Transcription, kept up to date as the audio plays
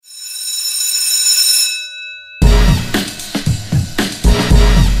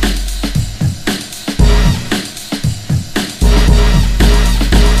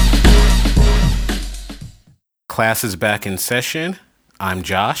Class is back in session. I'm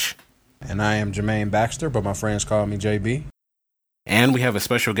Josh. And I am Jermaine Baxter, but my friends call me JB. And we have a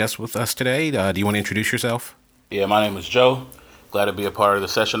special guest with us today. Do you want to introduce yourself? Yeah, my name is Joe. Glad to be a part of the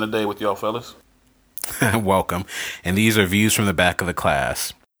session today with y'all fellas. Welcome. And these are views from the back of the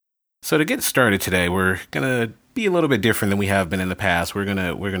class. So to get started today, we're going to be a little bit different than we have been in the past. We're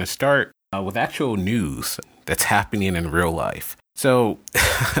going to start with actual news that's happening in real life. So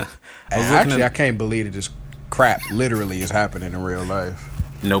I can't believe that this crap literally is happening in real life.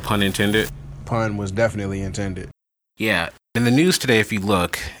 No pun intended. Pun was definitely intended. Yeah. In the news today, if you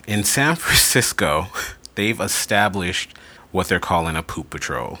look, in San Francisco, they've established what they're calling a poop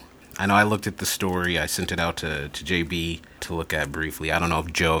patrol. I know I looked at the story. I sent it out to JB to look at briefly. I don't know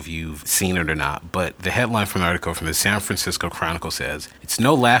if, Joe, if you've seen it or not, but the headline from the article from the San Francisco Chronicle says, "It's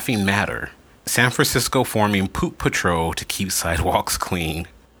no laughing matter. San Francisco forming poop patrol to keep sidewalks clean."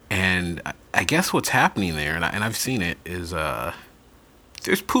 And I guess what's happening there, and I've seen it, is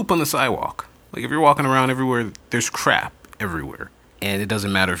there's poop on the sidewalk. Like if you're walking around everywhere, there's crap everywhere. And it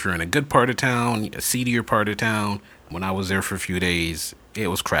doesn't matter if you're in a good part of town, a seedier part of town. When I was there for a few days, it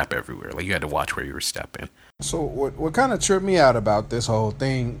was crap everywhere. Like you had to watch where you were stepping. So what kind of tripped me out about this whole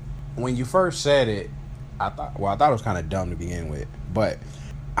thing, when you first said it, I thought it was kind of dumb to begin with. But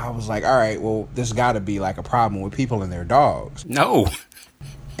I was like, all right, well, this got to be like a problem with people and their dogs. No.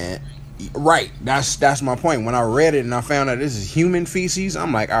 And, right. That's my point. When I read it and I found out this is human feces,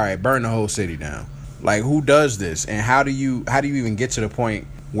 I'm like, all right, burn the whole city down. Like, who does this? And how do you even get to the point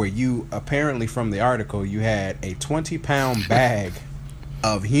where you, apparently from the article, you had a 20-pound bag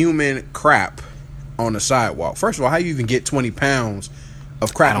of human crap on the sidewalk? First of all, how do you even get 20 pounds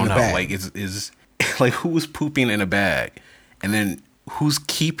of crap in a bag? I don't know. Like, is like who's pooping in a bag? And then who's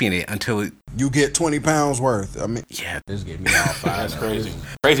keeping it until you get 20 pounds worth? I mean, yeah, this gets me all fired. That's crazy.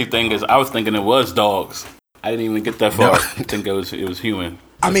 Crazy thing is, I was thinking it was dogs. I didn't even get that far. I think it was human.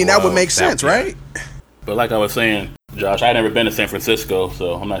 I mean, that would make sense, right? But like I was saying, Josh, I never been to San Francisco,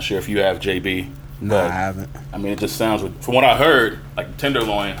 so I'm not sure if you have, JB. No, I haven't. I mean, it just sounds, from what I heard, like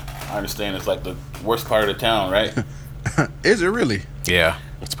Tenderloin, I understand it's like the worst part of the town, right? Is it really? Yeah,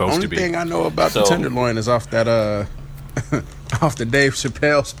 it's supposed to be. Only thing I know about the Tenderloin is off that off the Dave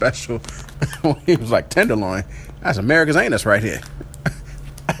Chappelle special. He was like, Tenderloin, that's America's anus right here.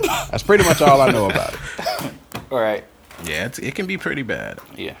 That's pretty much all I know about it. All right. Yeah, it can be pretty bad.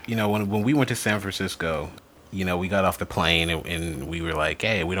 Yeah. You know, when we went to San Francisco, you know, we got off the plane and we were like,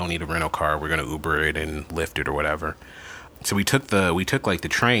 hey, we don't need a rental car. We're going to Uber it and Lyft it or whatever. So we took like the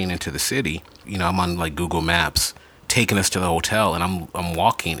train into the city. You know, I'm on like Google Maps taking us to the hotel, and I'm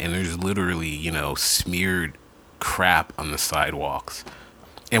walking, and there's literally, you know, smeared crap on the sidewalks.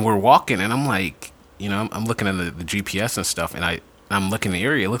 And we're walking, and I'm like, you know, I'm looking at the GPS and stuff, and I'm looking at the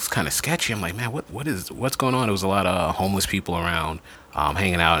area. It looks kind of sketchy. I'm like, man, what's going on? There was a lot of homeless people around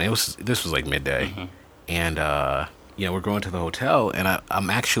hanging out, and this was like midday. Mm-hmm. And you know, we're going to the hotel, and I'm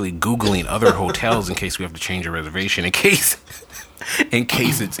actually Googling other hotels in case we have to change a reservation, in case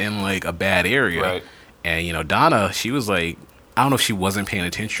it's in like a bad area. Right. And you know, Donna, she was like, I don't know if she wasn't paying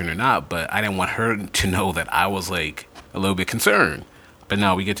attention or not, but I didn't want her to know that I was like a little bit concerned. But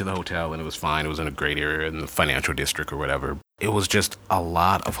no, we get to the hotel and it was fine. It was in a great area in the financial district or whatever. It was just a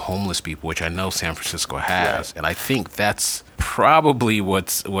lot of homeless people, which I know San Francisco has. Right. And I think that's probably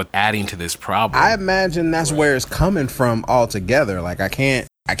what's adding to this problem. I imagine that's where it's coming from altogether. Like I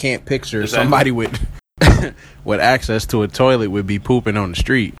can't picture somebody with with access to a toilet would be pooping on the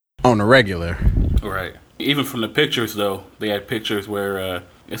street on the regular. Right. Even from the pictures, though, they had pictures where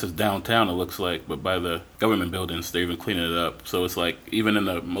this is downtown, it looks like, but by the government buildings, they're even cleaning it up. So it's like, even in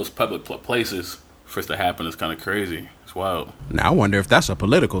the most public places, for it to happen is kind of crazy. It's wild. Now, I wonder if that's a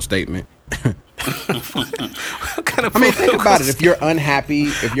political statement. What kind of think about it. If you're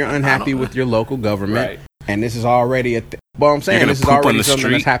unhappy with your local government, right, and this is already well, I'm saying this is already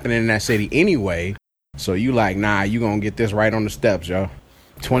something that's happening in that city anyway. So you like, nah, you gonna get this right on the steps, yo.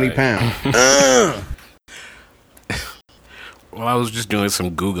 20 pounds. Well, I was just doing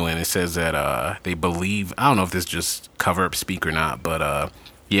some Googling. It says that they believe, I don't know if this is just cover-up speak or not, but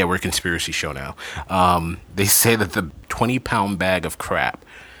yeah, we're a conspiracy show now. They say that the 20-pound bag of crap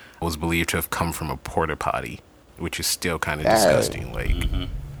was believed to have come from a porta potty, which is still kind of disgusting.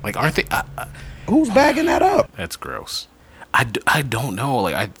 Like, aren't they? Who's bagging that up? That's gross. I don't know.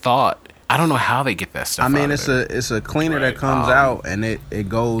 Like, I don't know how they get that stuff. I mean, out it's a cleaner that comes out and it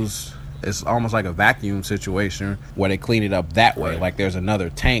goes. It's almost like a vacuum situation where they clean it up that way. Right. Like there's another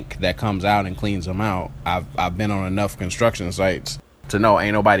tank that comes out and cleans them out. I've been on enough construction sites to know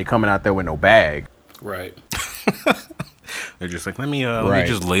ain't nobody coming out there with no bag. Right. They're just like, let me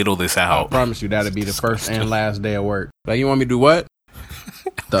just ladle this out. I promise you that'll be the first and last day of work. Like, you want me to do what?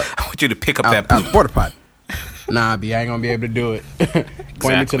 I want you to pick up that poop. Porta potty. Nah, B, I ain't gonna be able to do it.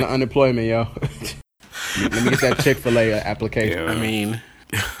 Point me to the unemployment, yo. Let me get that Chick-fil-A application. I mean,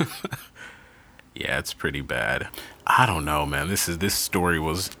 yeah, it's pretty bad. I don't know, man. This story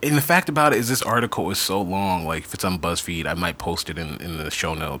was, and the fact about it is this article is so long. Like, if it's on BuzzFeed, I might post it in the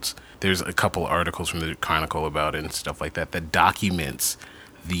show notes. There's a couple articles from the Chronicle about it and stuff like that documents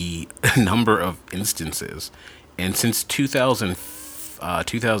the number of instances. And since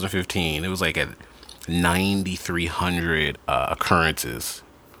 2015, it was like at 9,300 occurrences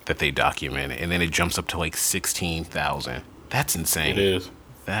that they documented, and then it jumps up to like 16,000. That's insane. It is.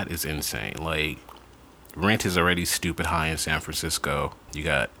 That is insane. Like, rent is already stupid high in San Francisco. You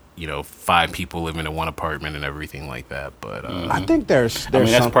got, 5 people living in one apartment and everything like that. But I think there's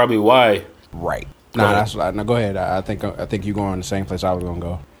that's probably why. Right. No, go ahead. I think you're going the same place I was gonna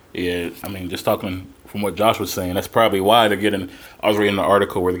go. Yeah, I mean, just talking from what Josh was saying, that's probably why they're getting. I was reading an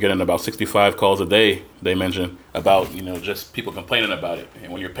article where they're getting about 65 calls a day. They mentioned about just people complaining about it.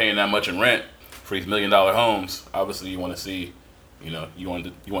 And when you're paying that much in rent for these $1 million homes, obviously you want to see, you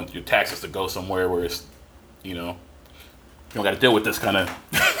want your taxes to go somewhere where it's, you don't got to deal with this kind of,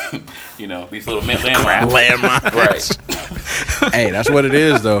 these little landmines. Right. Hey, that's what it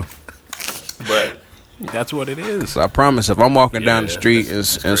is, though. But that's what it is. So I promise, if I'm walking down the street and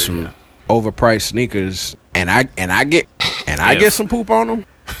some overpriced sneakers, and I get some poop on them,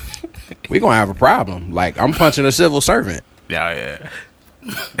 we gonna have a problem. Like, I'm punching a civil servant. Yeah.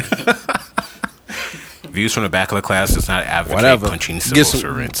 Views from the back of the class does not advocate punching civil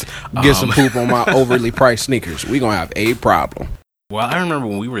servants. Get some poop on my overly priced sneakers. We gonna have a problem. Well, I remember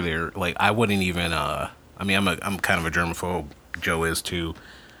when we were there, like, I wouldn't even. I'm kind of a germaphobe. Joe is too.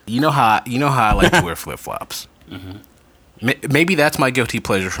 You know how I like to wear flip flops. Mm-hmm. Maybe that's my guilty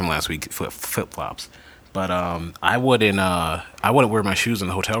pleasure from last week, flip flops. But I wouldn't wear my shoes in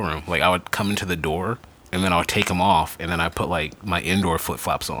the hotel room. Like, I would come into the door and then I would take them off, and then I put like my indoor flip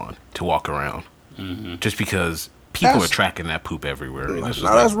flops on to walk around. Mm-hmm. Just because people are tracking that poop everywhere.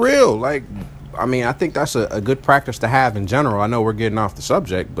 That's real. Like, I mean, I think that's a good practice to have in general. I know we're getting off the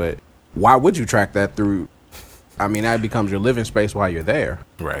subject, but why would you track that through? I mean, that becomes your living space while you're there.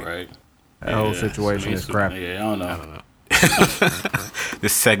 Right. That whole situation is crap. Yeah, I don't know.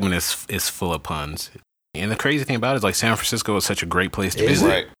 This segment is full of puns. And the crazy thing about it is, like, San Francisco is such a great place to visit.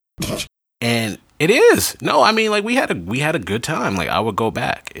 Right. And it is. No, I mean, like, we had a good time. Like, I would go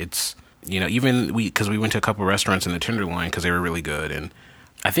back. It's, even because we went to a couple restaurants in the Tenderloin because they were really good. And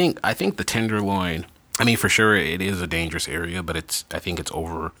I think the Tenderloin, I mean, for sure, it is a dangerous area, but I think it's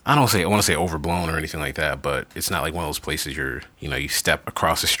over. I want to say overblown or anything like that, but it's not like one of those places you step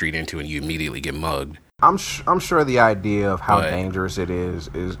across the street into and you immediately get mugged. I'm sure the idea of how dangerous it is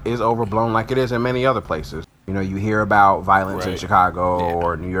overblown, like it is in many other places. You hear about violence in Chicago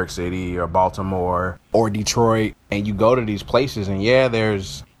or New York City or Baltimore or Detroit, and you go to these places, and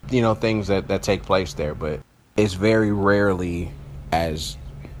there's things that take place there, but it's very rarely as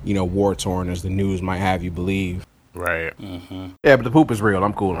war torn as the news might have you believe. Right. Mm-hmm. Yeah, but the poop is real.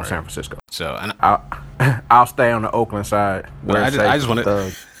 I'm cool in San Francisco. So, and I'll stay on the Oakland side. I just want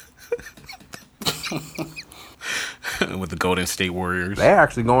to. With the Golden State Warriors, they're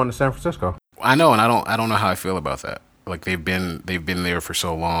actually going to San Francisco. I know, and I don't know how I feel about that. Like, they've been there for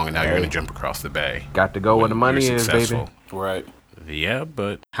so long, and now you're going to jump across the bay. Got to go where the money is, baby. Right. Yeah,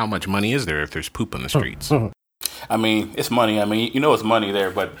 but how much money is there if there's poop on the streets? I mean, it's money. I mean, it's money there,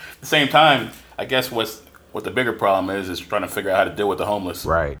 but at the same time, I guess what the bigger problem is trying to figure out how to deal with the homeless.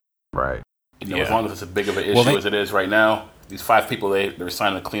 Right. As long as it's as big of an issue as it is right now, these 5 people they're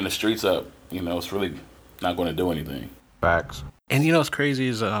assigned to clean the streets up. It's really not going to do anything. Facts. And what's crazy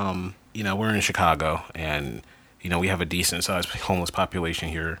is we're in Chicago, and we have a decent sized homeless population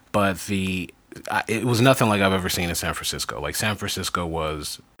here, but it was nothing like I've ever seen in San Francisco. Like, San Francisco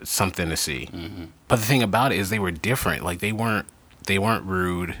was something to see. Mm-hmm. But the thing about it is they were different. Like, they weren't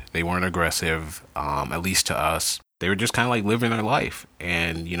rude, they weren't aggressive, at least to us. They were just kind of like living their life.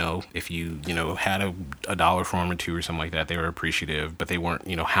 And, if you, had a dollar for them or two or something like that, they were appreciative, but they weren't,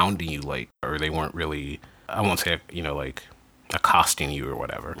 hounding you, like, or they weren't really, I won't say, like, accosting you or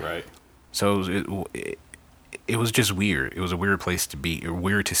whatever. Right. So it was just weird. It was a weird place to be, or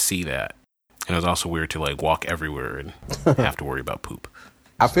weird to see that. And it was also weird to, like, walk everywhere and have to worry about poop.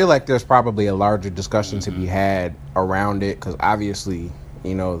 I feel like there's probably a larger discussion to be had around it, because obviously,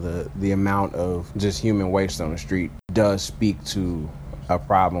 the amount of just human waste on the street does speak to a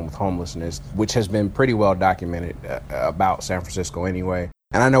problem with homelessness, which has been pretty well documented about San Francisco anyway.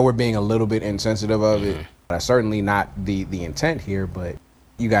 And I know we're being a little bit insensitive of it, That's certainly not the intent here, but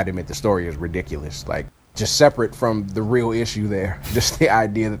you got to admit the story is ridiculous. Like, just separate from the real issue there, just the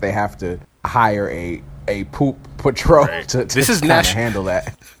idea that they have to hire a poop patrol to this is handle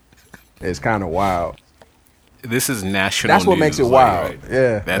that. It's kind of wild. This is national. That's what news, makes it like, wild. right?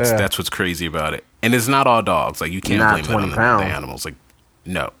 Yeah, that's what's crazy about it. And it's not all dogs. Like, you can't Not blame it 20 on the pounds. animals. Like,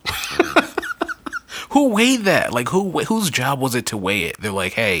 no. Who weighed that? Like, whose job was it to weigh it? They're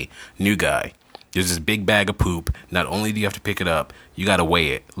like, hey, new guy, there's this big bag of poop. Not only do you have to pick it up, you got to weigh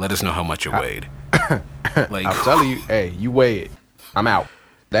it. Let us know how much it weighed. Like, I'm telling you, hey, you weigh it. I'm out.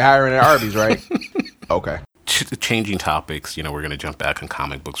 They hiring at Arby's, right? Okay. Changing topics, we're going to jump back on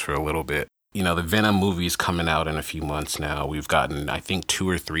comic books for a little bit. The Venom movie's coming out in a few months now. We've gotten, I think, 2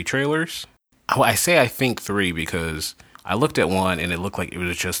 or 3 trailers. I say I think 3 because I looked at one and it looked like it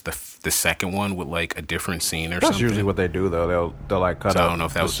was just the second one with like a different scene or something. That's usually what they do, though. They'll like cut So I out don't know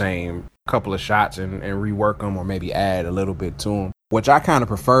if that the was same couple of shots and rework them, or maybe add a little bit to them, which I kind of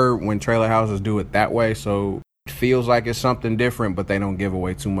prefer when trailer houses do it that way. So it feels like it's something different, but they don't give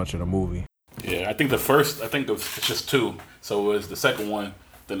away too much of the movie. Yeah, I think it's just 2. So it was the second one.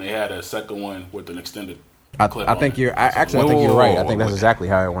 Then they had a second one with an extended clip. I think you're right. I think that's exactly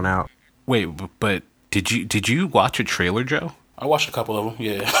how it went out. Wait, but did you watch a trailer, Joe? I watched a couple of them.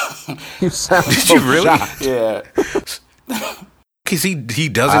 Yeah. You sound Did so you really? shocked. Yeah. Because he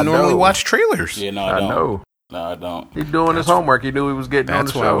doesn't normally watch trailers. Yeah, no, I I don't. know. No, I don't. He's doing his homework. He knew he was getting on the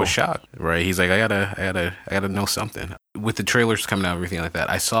That's show. why I was shocked. Right? He's like, I gotta know something. With the trailers coming out and everything like that,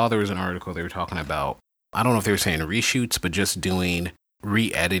 I saw there was an article they were talking about. I don't know if they were saying reshoots, but just doing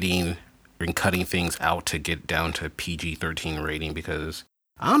re-editing and cutting things out to get down to PG-13 rating, because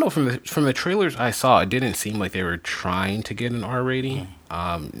I don't know, from the trailers I saw, it didn't seem like they were trying to get an R rating.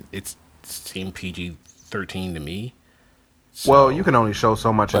 It seemed PG-13 to me. So, Well, you can only show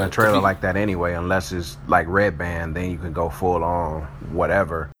so much in a trailer like that anyway, unless it's like Red Band, then you can go full on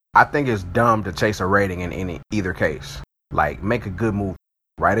whatever. I think it's dumb to chase a rating in either case. Like, make a good movie,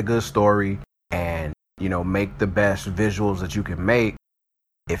 write a good story, and, make the best visuals that you can make.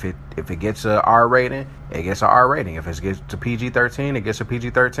 If it gets a R rating, it gets a R rating. If it gets to PG-13, it gets a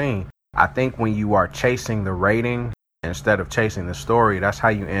PG-13. I think when you are chasing the rating instead of chasing the story, that's how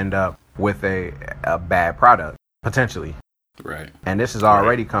you end up with a bad product, potentially. Right. And this is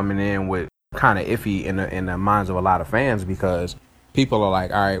already coming in with kind of iffy in the minds of a lot of fans, because people are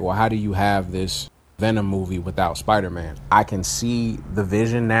like, all right, well, how do you have this Venom movie without Spider-Man? I can see the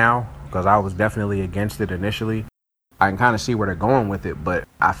vision now, because I was definitely against it initially. I can kind of see where they're going with it, but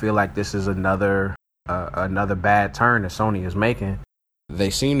I feel like this is another bad turn that Sony is making.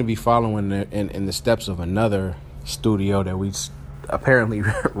 They seem to be following in the steps of another studio that we apparently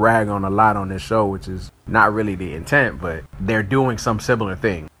rag on a lot on this show, which is not really the intent, but they're doing some similar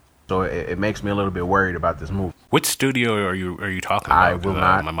thing. So it makes me a little bit worried about this movie. which studio are you talking about? I will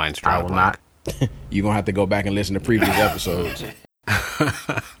not. My mind's I drawing a will blank. not. You're going to have to go back and listen to previous episodes.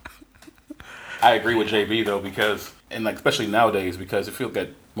 I agree with JB though, because especially nowadays, because if you look at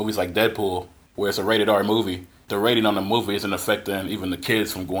movies like Deadpool, where it's a rated R movie, the rating on the movie isn't affecting even the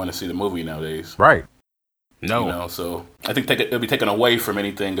kids from going to see the movie nowadays. Right. No. So I think it'll be taken away from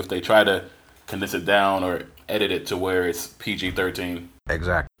anything if they try to condense it down or edit it to where it's PG-13.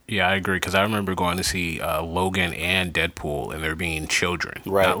 Exactly. Yeah, I agree, because I remember going to see Logan and Deadpool, and there being children,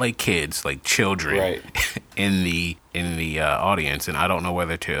 Right. not like kids, like children, Right. in the audience, and I don't know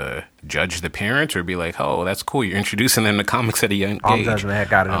whether to judge the parents or be like, oh, that's cool, you're introducing them to comics at a young I'm age. judging the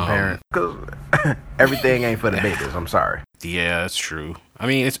heck out of them parents, because everything ain't for the babies. I'm sorry. Yeah, that's true. I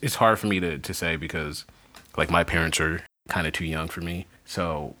mean, it's hard for me to say, because like my parents are kind of too young for me,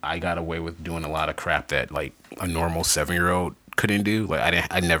 so I got away with doing a lot of crap that like a normal 7-year-old couldn't do. Like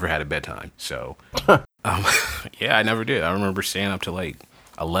I never had a bedtime, so yeah, I never did. I remember staying up to like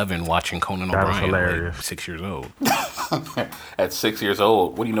 11 watching Conan That was O'Brien at hilarious. like 6 years old. At 6 years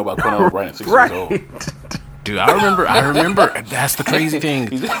old, what do you know about Conan O'Brien at 6 Right. years old? Dude, I remember. That's the crazy thing.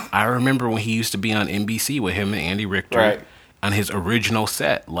 I remember when he used to be on NBC with him and Andy Richter Right. on his original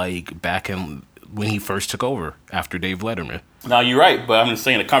set, like back in when he first took over after Dave Letterman. No, you're right, but I'm just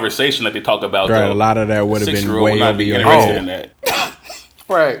saying the conversation that they talk about. Right, though, a lot of that would have been 6-year-old way would not over be your interested head. in that.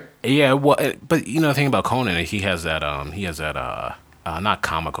 Right. Yeah, well, but the thing about Conan, he has that not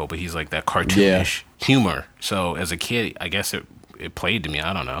comical, but he's like that cartoonish humor. So as a kid, I guess it played to me.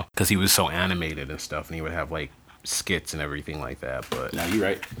 I don't know, because he was so animated and stuff, and he would have like skits and everything like that. But No, you're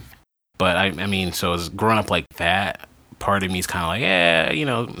right. But I mean, so as growing up like that, part of me is kind of like,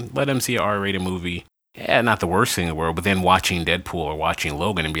 yeah, let him see an R-rated movie. yeah, not the worst thing in the world, but then watching Deadpool or watching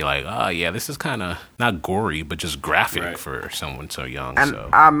Logan and be like, oh, yeah, this is kind of not gory, but just graphic for someone so young. And so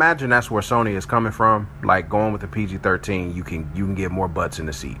I imagine that's where Sony is coming from. Like, going with the PG-13, you can get more butts in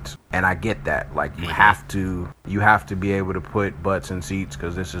the seats. And I get that. Like, you have to be able to put butts in seats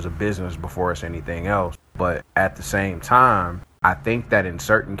because this is a business before it's anything else. But at the same time, I think that in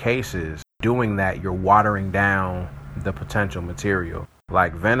certain cases, doing that, you're watering down the potential material.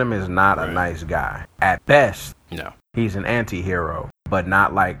 Like, Venom is not a nice guy. At best, no, he's an anti-hero, but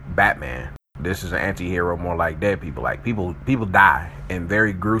not like Batman. This is an anti-hero more like dead people. Like, people die in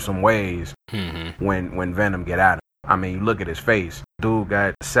very gruesome ways when Venom get at him. I mean, you look at his face. Dude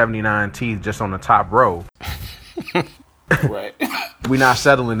got 79 teeth just on the top row. Right. We're not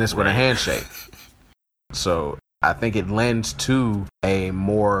settling this with a handshake. So I think it lends to a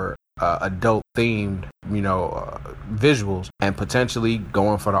more adult themed, visuals and potentially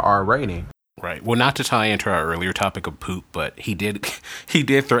going for the R rating. Right. Well, not to tie into our earlier topic of poop, but he did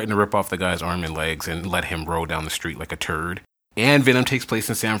threaten to rip off the guy's arm and legs and let him roll down the street like a turd. And Venom takes place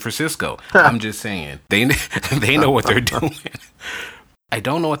in San Francisco. I'm just saying, they know what they're doing. I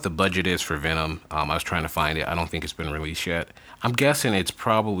don't know what the budget is for Venom. I was trying to find it. I don't think it's been released yet. I'm guessing it's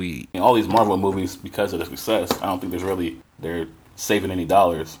probably all these Marvel movies, because of the success, I don't think they're saving any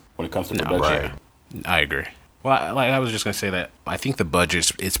dollars when it comes to the budget. Right. I agree. Well, I was just gonna say that I think the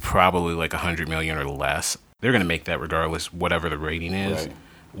budget is probably like $100 million or less. They're gonna make that regardless, whatever the rating is. Right.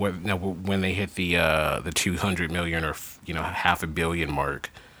 When they hit the $200 million or $500 million mark,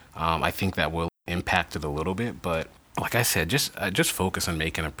 I think that will impact it a little bit. But like I said, just focus on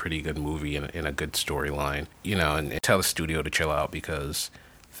making a pretty good movie and a good storyline, and tell the studio to chill out, because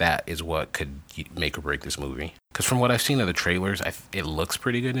that is what could make or break this movie. Because from what I've seen of the trailers, it looks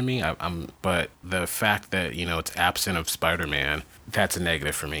pretty good to me. But the fact that it's absent of Spider-Man, that's a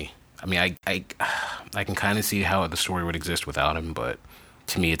negative for me. I mean, I can kind of see how the story would exist without him, but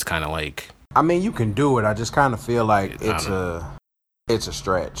to me, it's kind of like. I mean, you can do it. I just kind of feel like it's a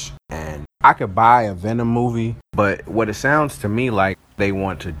stretch, and I could buy a Venom movie, but what it sounds to me like they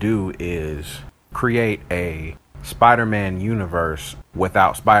want to do is create a Spider-Man universe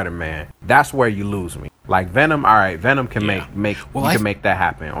without Spider-Man. That's where you lose me. Like Venom, all right, Venom can make that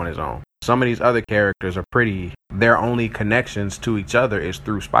happen on his own. Some of these other characters are their only connections to each other is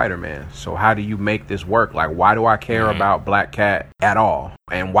through Spider-Man. So how do you make this work? Like, why do I care about Black Cat at all?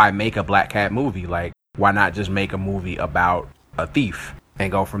 And why make a Black Cat movie? Like, why not just make a movie about a thief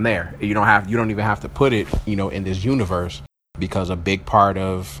and go from there? You don't even have to put it, in this universe, because a big part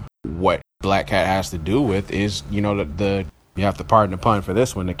of what Black Cat has to do with is, you have to pardon the pun for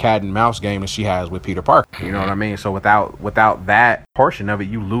this one, the cat and mouse game that she has with Peter Parker. You know what I mean? So without that portion of it,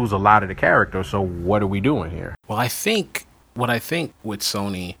 you lose a lot of the character. So what are we doing here? Well, I think with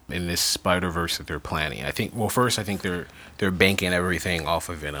Sony in this Spider-Verse that they're planning, I think they're banking everything off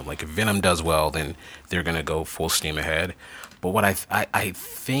of Venom. Like, if Venom does well, then they're going to go full steam ahead. But what I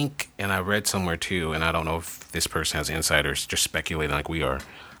think, and I read somewhere too, and I don't know if this person has insiders, just speculating like we are,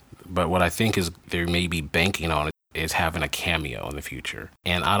 but what I think is they may be banking on it is having a cameo in the future.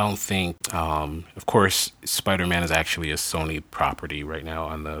 And I don't think, of course, Spider-Man is actually a Sony property right now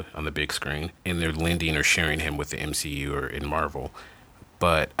on the big screen, and they're lending or sharing him with the MCU or in Marvel.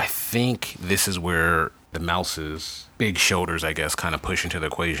 But I think this is where the mouse's big shoulders, I guess, kind of push into the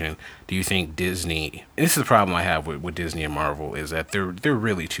equation. Do you think Disney, and this is the problem I have with Disney and Marvel, is that they're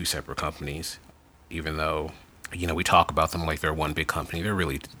really two separate companies, even though, we talk about them like they're one big company. They're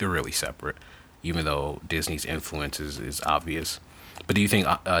really separate, even though Disney's influence is obvious. But do you think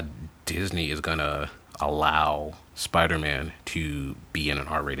Disney is going to allow Spider-Man to be in an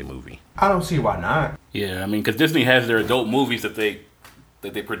R-rated movie? I don't see why not. Yeah, I mean, because Disney has their adult movies that they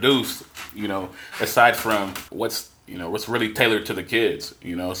produce, aside from what's really tailored to the kids,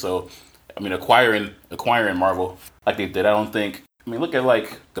 So, I mean, acquiring Marvel like they did, I don't think. I mean, look at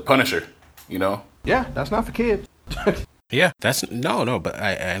like The Punisher, Yeah, that's not for kids. Yeah, that's no, but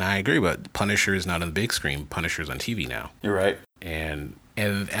I agree. But Punisher is not on the big screen. Punisher's on TV now. You're right, and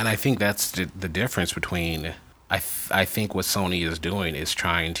I think that's the difference between. I think what Sony is doing is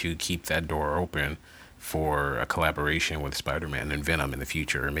trying to keep that door open for a collaboration with Spider-Man and Venom in the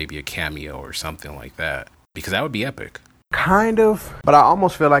future, or maybe a cameo or something like that, because that would be epic. Kind of, but I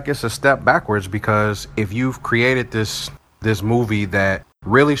almost feel like it's a step backwards, because if you've created this movie that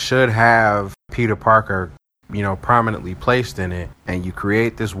really should have Peter Parker, prominently placed in it, and you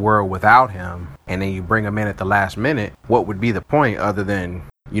create this world without him, and then you bring him in at the last minute, what would be the point other than,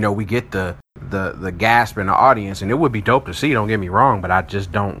 we get the gasp in the audience, and it would be dope to see, don't get me wrong, but I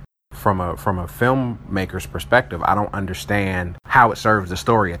just don't, from a filmmaker's perspective, I don't understand how it serves the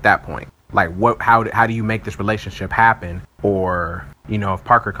story at that point. Like, how do you make this relationship happen? Or, you know, if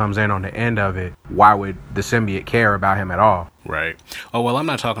Parker comes in on the end of it, why would the symbiote care about him at all? Right. Oh, well, I'm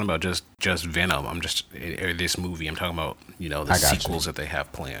not talking about just Venom. I'm just, or this movie. I'm talking about, you know, the sequels that they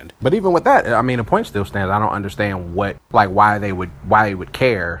have planned. But even with that, I mean, the point still stands. I don't understand why they would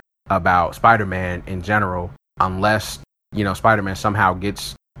care about Spider-Man in general, unless, you know, Spider-Man somehow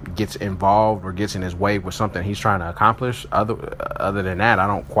gets involved or gets in his way with something he's trying to accomplish. Other than that, I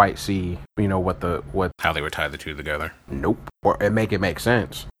don't quite see, you know, how they would tie the two together. Nope. Or make it make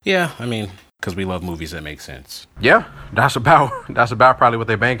sense. Yeah, I mean, because we love movies that make sense. Yeah, that's about probably what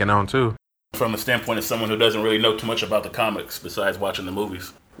they're banking on too. From the standpoint of someone who doesn't really know too much about the comics besides watching the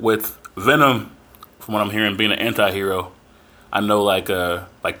movies, with Venom, from what I'm hearing, being an anti-hero, I know like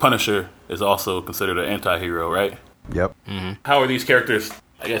Punisher is also considered an anti-hero, right? Yep. Mm-hmm. How are these characters,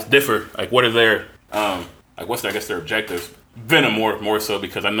 I guess, differ? Like, what are their, what's their, I guess, their objectives? Venom more so,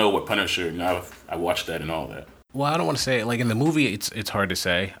 because I know what Punisher, you know, I watched that and all that. Well, I don't want to say, like, in the movie, it's hard to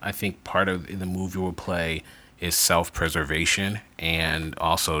say. I think part of the movie will play is self-preservation and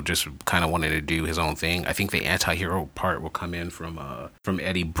also just kind of wanting to do his own thing. I think the anti-hero part will come in from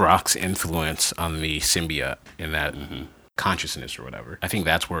Eddie Brock's influence on the symbiote in that consciousness or whatever. I think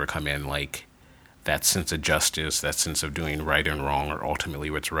that's where it come in, like, that sense of justice, that sense of doing right and wrong, or ultimately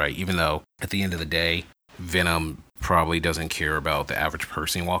what's right, even though at the end of the day, Venom probably doesn't care about the average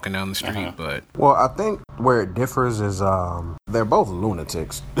person walking down the street, but... Well, I think where it differs is they're both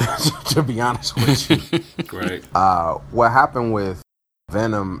lunatics, to be honest with you. Right. What happened with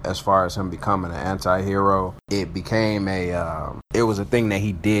Venom, as far as him becoming an anti-hero, it became it was a thing that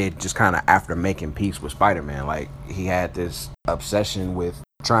he did just kind of after making peace with Spider-Man. Like, he had this obsession with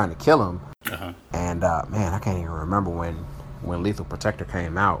trying to kill him. And man, I can't even remember when Lethal Protector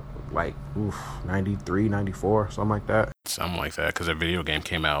came out. Like, 93, 94, something like that. Something like that, because a video game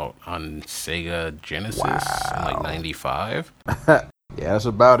came out on Sega Genesis in like 95. Yeah, that's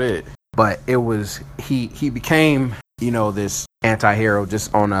about it. But it was, he became, you know, this anti-hero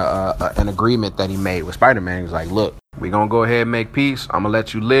just on an agreement that he made with Spider-Man. He was like, look, we're going to go ahead and make peace. I'm going to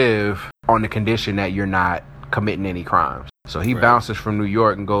let you live on the condition that you're not committing any crimes. So he bounces from New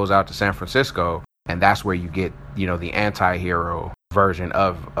York and goes out to San Francisco, and that's where you get, you know, the anti-hero version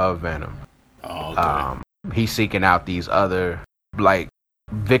of Venom. Oh, okay. He's seeking out these other, like,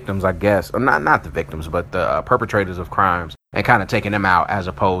 victims, I guess, or not the victims, but the perpetrators of crimes, and kind of taking them out as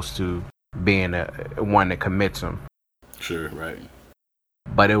opposed to being one that commits them. Sure, right.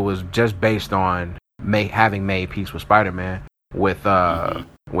 But it was just based on having made peace with Spider-Man. With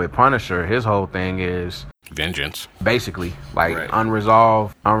Punisher, his whole thing is vengeance, basically, like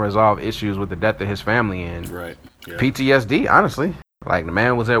unresolved issues with the death of his family and PTSD. Honestly, like, the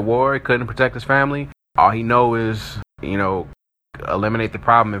man was at war, he couldn't protect his family. All he know is, you know, eliminate the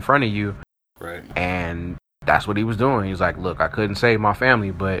problem in front of you. Right. And that's what he was doing. He was like, look, I couldn't save my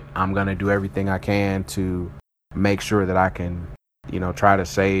family, but I'm gonna do everything I can to make sure that I can, you know, try to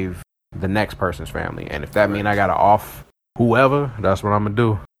save the next person's family. And if that means I gotta off whoever, that's what I'm gonna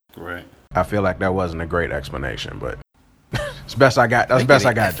do. Right. I feel like that wasn't a great explanation, but it's best I got. That's best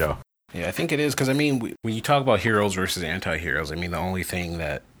I got, Joe. Yeah, I think it is, because, I mean, when you talk about heroes versus anti-heroes, I mean, the only thing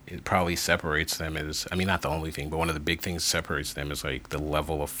that it probably separates them is, I mean, not the only thing, but one of the big things that separates them is, like, the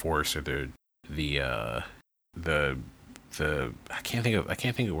level of force, or the I can't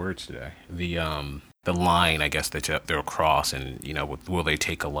think of words today. The line, I guess, that they'll cross, and, you know, will they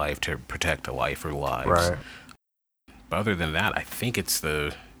take a life to protect a life or lives? Right. But other than that, I think it's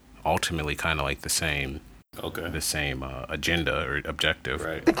ultimately kind of like the same agenda or objective.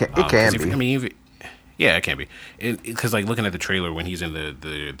 Right. It can be. I mean, yeah, it can be. Because, like, looking at the trailer when he's in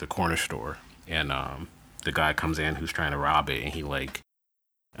the corner store, and the guy comes in who's trying to rob it, and he, like,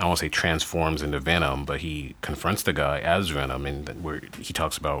 I don't want to say transforms into Venom, but he confronts the guy as Venom, and where he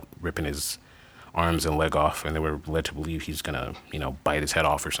talks about ripping his arms and leg off, and they were led to believe he's gonna, you know, bite his head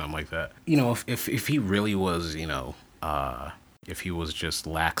off or something like that. You know, if he really was, you know, if he was just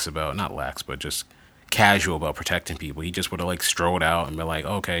but just casual about protecting people, he just would have, like, strode out and been like,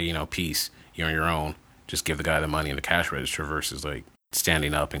 okay, you know, peace, you're on your own. Just give the guy the money in the cash register versus, like,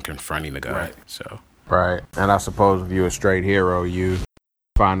 standing up and confronting the guy. Right. So. Right. And I suppose if you're a straight hero, you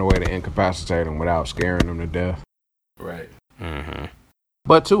find a way to incapacitate him without scaring him to death. Right. Mm-hmm.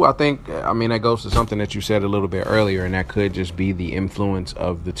 But too, I think, I mean, that goes to something that you said a little bit earlier, and that could just be the influence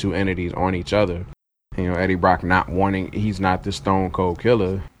of the two entities on each other. You know, Eddie Brock he's not the stone cold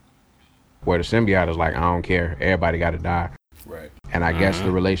killer, where the symbiote is like, I don't care, everybody got to die. Right. And I guess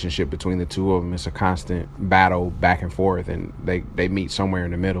the relationship between the two of them is a constant battle back and forth, and they meet somewhere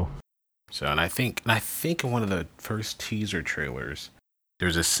in the middle. So, and I think in one of the first teaser trailers,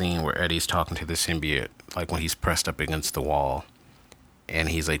 there's a scene where Eddie's talking to the symbiote, like when he's pressed up against the wall, and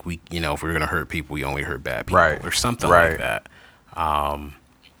he's like, "We, if we're gonna hurt people, we only hurt bad people," Right. or something like that. And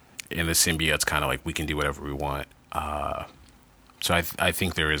the symbiote's kind of like, "We can do whatever we want." So I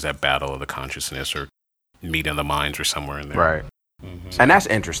think there is that battle of the consciousness or meet in the minds or somewhere in there. Right. And that's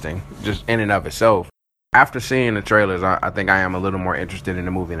interesting, just in and of itself. After seeing the trailers, I think I am a little more interested in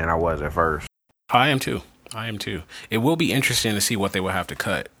the movie than I was at first. I am too. It will be interesting to see what they will have to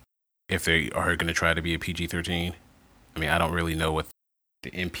cut if they are going to try to be a PG-13. I mean, I don't really know what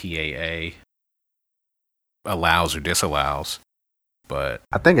the MPAA allows or disallows, but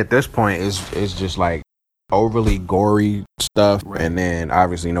I think at this point it's just like overly gory stuff, Right. and then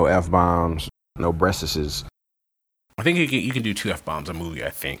obviously no F-bombs, no breastises. I think you can do 2 F-bombs a movie, I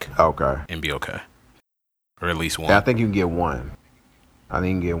think, Okay. and be okay. Or at least one. Yeah, I think you can get one.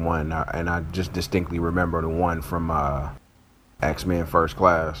 And I just distinctly remember the one from X-Men First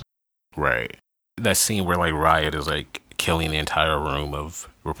Class. Right. That scene where like Riot is like killing the entire room of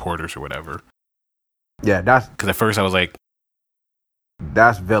reporters or whatever. Yeah, Because at first I was like,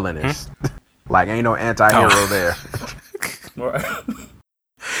 that's villainous. Like, ain't no anti-hero there.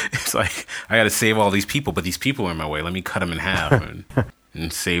 it's like, I got to save all these people, but these people are in my way. Let me cut them in half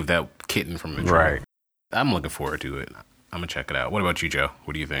and save that kitten from the train. Right. I'm looking forward to it. I'm going to check it out. What about you, Joe?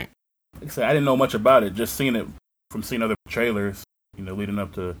 What do you think? Like I said, I didn't know much about it. Just seeing it from seeing other trailers, leading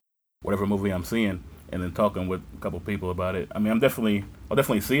up to whatever movie I'm seeing, and then talking with a couple people about it. I mean, I'll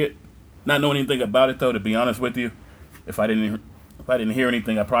definitely see it. Not knowing anything about it though, to be honest with you, if I didn't hear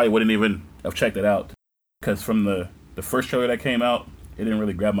anything, I probably wouldn't even have checked it out. Because from the first trailer that came out, it didn't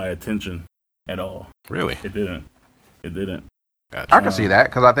really grab my attention at all. Really? It didn't. Gotcha. I can see that,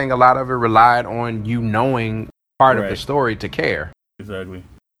 because I think a lot of it relied on you knowing part of the Right. story to care. Exactly.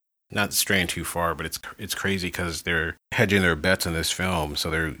 Not straying too far, but it's crazy because they're hedging their bets in this film. So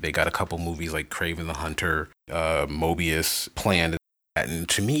they got a couple movies like Kraven the Hunter, Mobius planned, and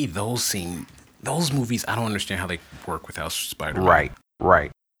to me those movies, I don't understand how they work without Spider-Man.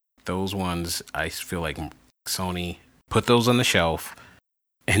 Right. Those ones, I feel like Sony put those on the shelf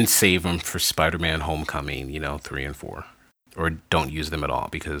and save them for Spider-Man Homecoming, 3 and 4, or don't use them at all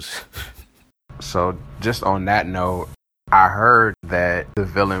because. So just on that note, I heard that the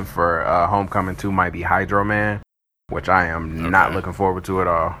villain for Homecoming 2 might be Hydro Man, which I am not looking forward to at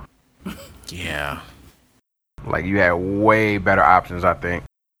all. Yeah. Like, you had way better options, I think.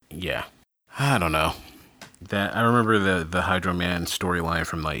 Yeah. I don't know. That I remember the Hydro Man storyline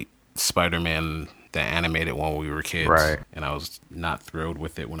from like Spider-Man, the animated one when we were kids. Right. And I was not thrilled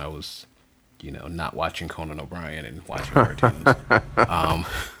with it when I was, not watching Conan O'Brien and watching cartoons.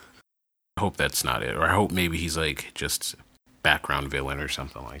 I hope that's not it. Or I hope maybe he's like just background villain or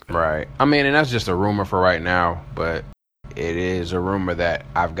something like that. Right. I mean, and that's just a rumor for right now, but it is a rumor that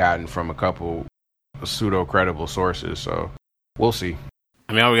I've gotten from a couple pseudo-credible sources, so we'll see.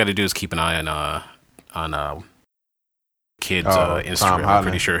 I mean, all we got to do is keep an eye on kids' Tom Instagram. I'm Holland.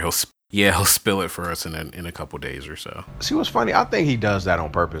 pretty sure he'll spill it for us in a couple days or so. See, what's funny? I think he does that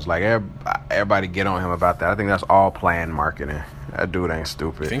on purpose. Like, everybody get on him about that. I think that's all planned marketing. That dude ain't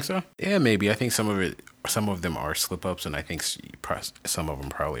stupid. You think so? Yeah, maybe. I think some of them are slip-ups, and I think some of them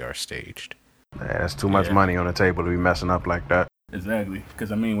probably are staged. Yeah, that's too much money on the table to be messing up like that. Exactly.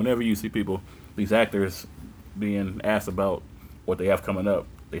 Because, I mean, whenever you see people, these actors being asked about what they have coming up,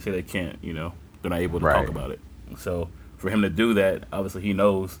 they say they can't, they're not able to talk about it. So for him to do that, obviously he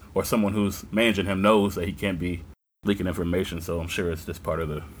knows, or someone who's managing him knows that he can't be leaking information. So I'm sure it's just part of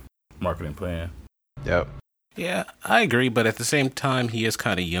the marketing plan. Yep. Yeah, I agree, but at the same time, he is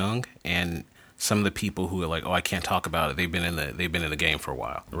kind of young, and some of the people who are like, "Oh, I can't talk about it," they've been in the game for a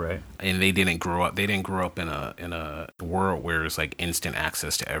while, Right? And they didn't grow up. They didn't grow up in a world where it's like instant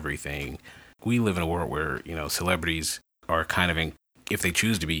access to everything. We live in a world where celebrities are kind of if they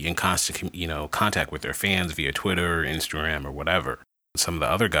choose to be in constant contact with their fans via Twitter, Instagram, or whatever. Some of the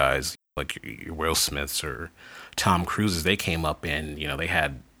other guys, like your Will Smiths or Tom Cruises, they came up in they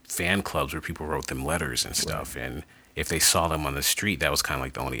had fan clubs where people wrote them letters and stuff, and if they saw them on the street, that was kind of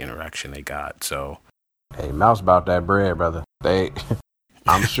like the only interaction they got. So, hey, mouse about that bread, brother.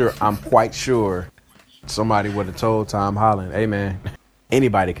 I'm quite sure somebody would have told Tom Holland, "Hey, man,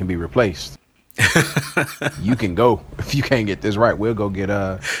 anybody can be replaced. You can go. If you can't get this right, we'll go get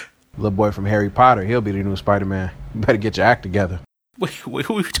little boy from Harry Potter. He'll be the new Spider-Man. You better get your act together." wait, who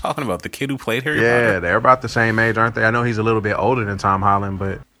are we talking about? The kid who played Harry Yeah, Potter? they're about the same age, aren't they? I know he's a little bit older than Tom Holland,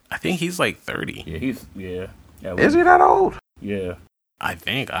 but I think he's like 30. Yeah, is he that old? Yeah, I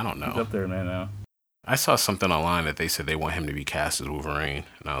think. I don't he's know. up there, man. Now. I saw something online that they said they want him to be cast as Wolverine,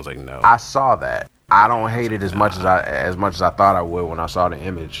 and I was like, no. I saw that, I don't hate it as much as I thought I would when I saw the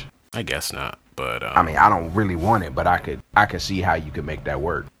image. I guess not, but I mean, I don't really want it, but I could see how you could make that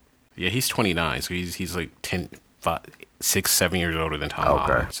work. Yeah, he's 29, so he's like 6, 7 years older than Tom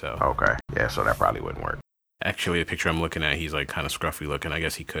Holland. So okay, yeah, so that probably wouldn't work. Actually, the picture I'm looking at, he's like kind of scruffy looking. I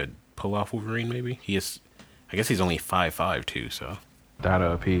guess he could pull off Wolverine. Maybe I guess he's only 5'5" too. So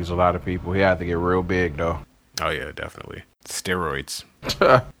that'll appease a lot of people. He had to get real big though. Oh yeah, definitely steroids.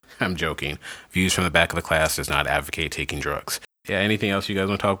 I'm joking. Views from the back of the class does not advocate taking drugs. Yeah, anything else you guys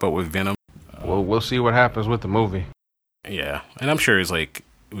want to talk about with Venom? Well, we'll see what happens with the movie. Yeah, and I'm sure as like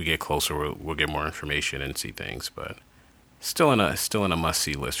we get closer, we'll get more information and see things, but still in a must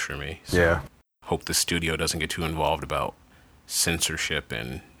see list for me. So yeah. Hope the studio doesn't get too involved about censorship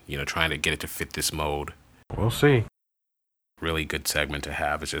and trying to get it to fit this mode. We'll see. Really good segment to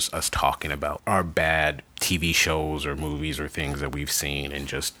have is just us talking about our bad TV shows or movies or things that we've seen and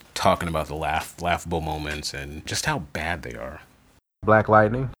just talking about the laughable moments and just how bad they are. Black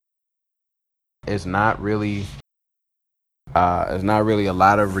Lightning is not really a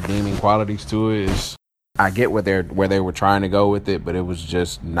lot of redeeming qualities to it. I get where they were trying to go with it, but it was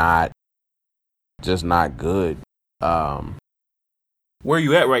just not good. Where are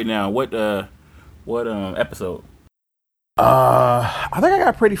you at right now? What episode? I think I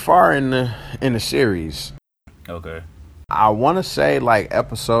got pretty far in the series. Okay. I want to say like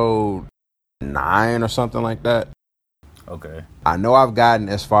episode 9 or something like that. Okay. I know I've gotten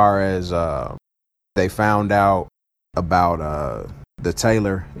as far as they found out about the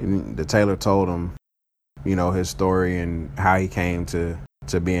Taylor. The Taylor told him, his story and how he came to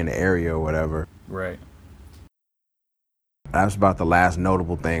be in the area or whatever. Right. That's about the last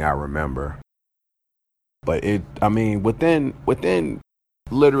notable thing I remember. But within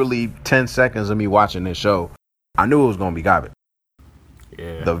literally 10 seconds of me watching this show, I knew it was going to be garbage.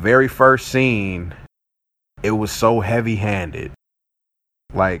 Yeah. The very first scene, it was so heavy-handed.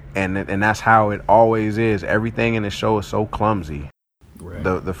 Like, and that's how it always is. Everything in the show is so clumsy. Right.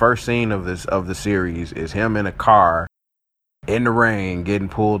 The first scene of the series is him in a car in the rain getting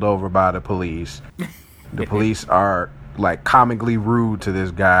pulled over by the police. The police are like comically rude to this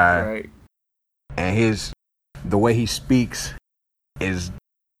guy. Right. And the way he speaks is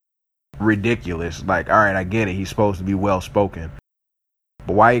ridiculous. Like, all right, I get it. He's supposed to be well spoken.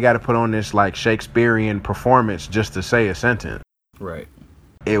 But why you got to put on this like Shakespearean performance just to say a sentence? Right.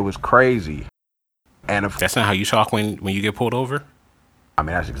 It was crazy. And that's not how you talk when you get pulled over? I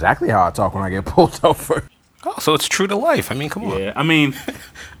mean, that's exactly how I talk when I get pulled over. Oh, so it's true to life. I mean, come on. Yeah, I mean,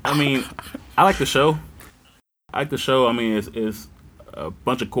 I like the show. I mean, it's a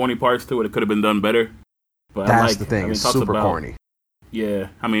bunch of corny parts to it. It could have been done better. But that's the thing. It's super corny. Yeah,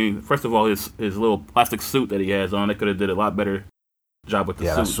 I mean, first of all, his little plastic suit that he has on, they could have did a lot better job with the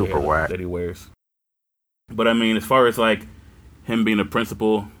suit that's super whack that he wears. But I mean, as far as like him being a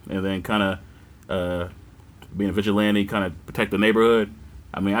principal and then kind of being a vigilante, kind of protect the neighborhood,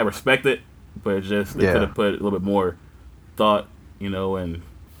 I mean, I respect it, but it's just they could have put a little bit more thought, and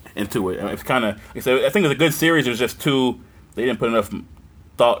into it. And it's kind of, I think it's a good series. It was just they didn't put enough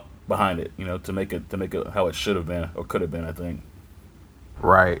thought behind it, to make it how it should have been or could have been, I think.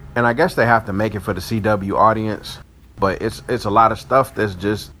 Right. And I guess they have to make it for the CW audience, but it's a lot of stuff that's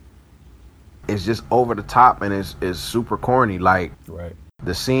just over the top and is super corny. Like right.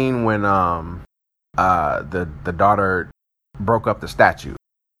 The scene when the daughter broke up the statue.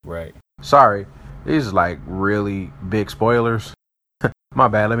 Right. Sorry, these are like really big spoilers. My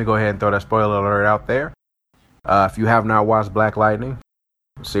bad. Let me go ahead and throw that spoiler alert out there. If you have not watched Black Lightning,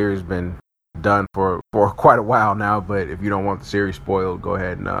 the series has been done for quite a while now. But if you don't want the series spoiled, go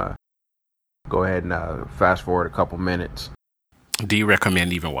ahead and fast forward a couple minutes. Do you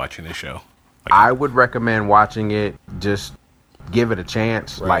recommend even watching this show? I would recommend watching it. Just give it a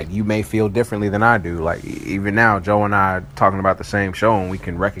chance. Right. Like, you may feel differently than I do. Like, even now, Joe and I are talking about the same show, and we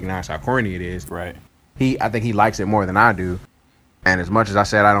can recognize how corny it is. Right. I think he likes it more than I do. And as much as I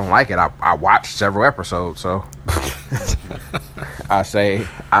said I don't like it, I watched several episodes. So I say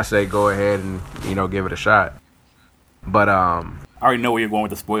go ahead and give it a shot. But I already know where you're going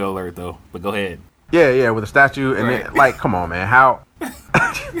with the spoiler alert, though. But go ahead. Yeah, with the statue and right. then, like, come on, man, how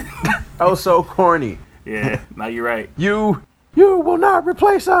that was so corny. Yeah, now you're right. You will not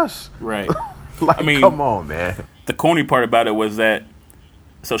replace us. Right. Like, I mean, come on, man. The corny part about it was that,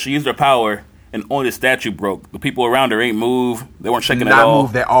 so she used her power, and only the statue broke. The people around her ain't moved. They weren't shaking at all. Not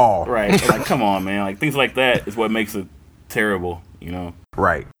moved at all. Right. So, like, come on, man. Like, things like that is what makes it terrible,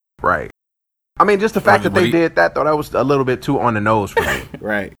 Right. I mean, just the fact that they did that, though, that was a little bit too on the nose for me.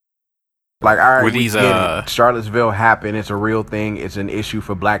 Right. Like, all right, were these Charlottesville happened. It's a real thing. It's an issue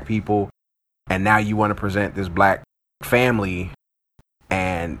for black people. and now you want to present this black family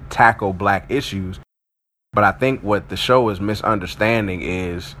and tackle black issues. But I think what the show is misunderstanding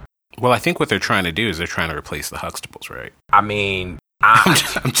is, well, I think what they're trying to do is they're trying to replace the Huxtables, right? I mean, I'm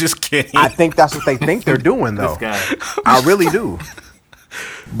just kidding. I think that's what they think they're doing, though. I really do.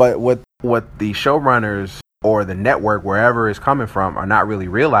 But what the showrunners or the network, wherever it's coming from, are not really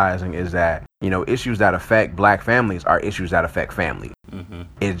realizing is that, issues that affect black families are issues that affect family. Mm-hmm.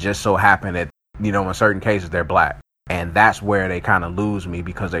 It just so happened that, in certain cases, they're black. And that's where they kind of lose me,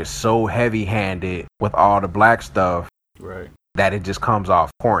 because they're so heavy-handed with all the black stuff, right, that it just comes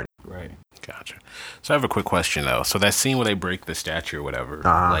off corny. Right. Gotcha. So I have a quick question, though. So that scene where they break the statue or whatever,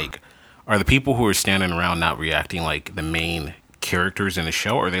 like, are the people who are standing around not reacting like the main characters in the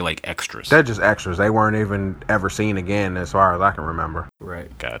show, or are they like extras? They're just extras. They weren't even ever seen again as far as I can remember.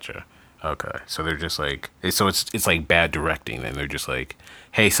 Right. Gotcha. Okay. So they're just like, so it's like bad directing, and they're just like,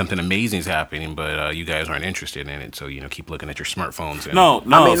 hey, something amazing is happening, but you guys aren't interested in it, so keep looking at your smartphones. And No.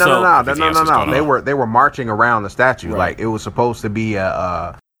 They were marching around the statue. Right. Like, it was supposed to be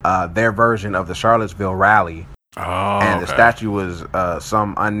their version of the Charlottesville rally. Oh, and the statue was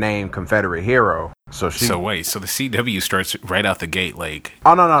some unnamed Confederate hero. So the CW starts right out the gate, like,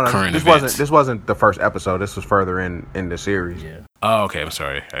 oh no, current this events. This wasn't the first episode. This was further in the series. Yeah. Oh, okay. I'm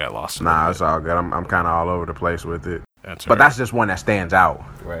sorry, I got lost. Nah, it's all good. I'm kind of all over the place with it. But that's just one that stands out.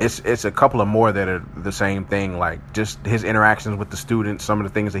 Right. It's a couple of more that are the same thing, like just his interactions with the students, some of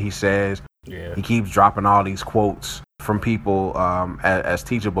the things that he says. Yeah. He keeps dropping all these quotes from people as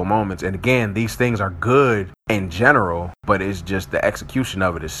teachable moments. And again, these things are good in general, but it's just the execution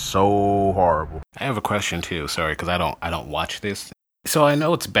of it is so horrible. I have a question too. Sorry, because I don't watch this. So I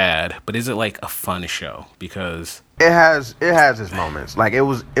know it's bad, but is it like a fun show? Because it has its moments. Like, it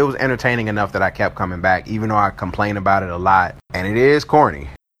was entertaining enough that I kept coming back, even though I complain about it a lot. And it is corny.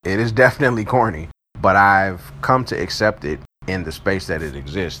 It is definitely corny. But I've come to accept it in the space that it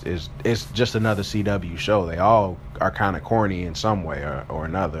exists. It's just another CW show. They all are kind of corny in some way or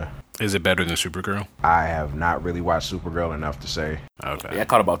another. Is it better than Supergirl? I have not really watched Supergirl enough to say. Okay. Yeah, I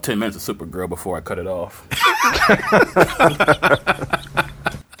caught about 10 minutes of Supergirl before I cut it off.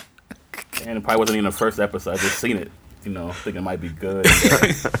 And it probably wasn't even the first episode. I just seen it, thinking it might be good.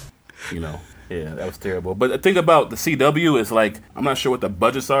 Yeah, that was terrible. But the thing about the CW is, like, I'm not sure what the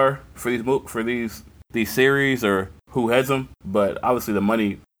budgets are for these series or who heads them, but obviously the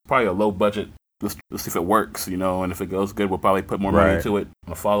money, probably a low budget. Let's see if it works, and if it goes good, we'll probably put more money into it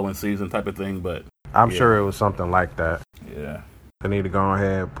on a following season type of thing. But I'm sure it was something like that. Yeah. They need to go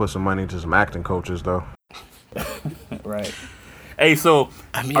ahead and put some money into some acting coaches, though. Right. Hey, so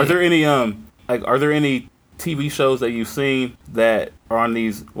are there any TV shows that you've seen that are on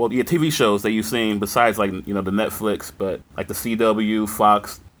these? Well, yeah, TV shows that you've seen besides, like, the Netflix, but like the CW,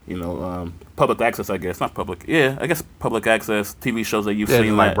 Fox. Public access, I guess. Not public. Yeah, I guess public access TV shows that you've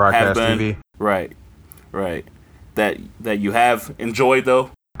seen, like broadcast TV. Right. That you have enjoyed,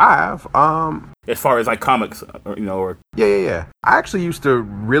 though? I have. As far as, like, comics, or... Yeah. I actually used to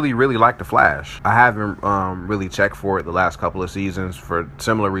really, really like The Flash. I haven't really checked for it the last couple of seasons for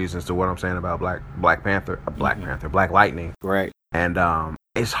similar reasons to what I'm saying about Black Lightning. Right. And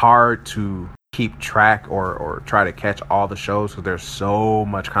it's hard to keep track or try to catch all the shows because there's so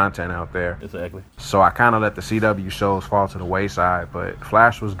much content out there. Exactly. So I kind of let the CW shows fall to the wayside, but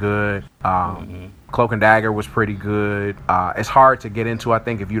Flash was good. Cloak and Dagger was pretty good. It's hard to get into, I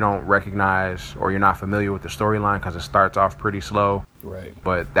think, if you don't recognize or you're not familiar with the storyline because it starts off pretty slow. Right.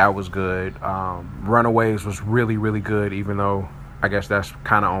 But that was good. Runaways was really, really good, even though I guess that's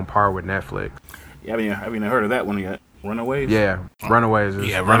kind of on par with Netflix. Yeah, I haven't heard of that one yet. Runaways? Yeah, Runaways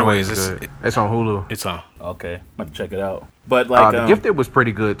is good. It's on Hulu. It's on. Okay, I'm about to check it out. But, like, The Gifted was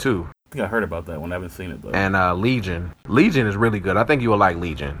pretty good too. I think I heard about that one. I haven't seen it though. And Legion is really good. I think you will like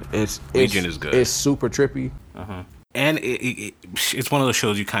Legion. Legion is good. It's super trippy. And it's one of those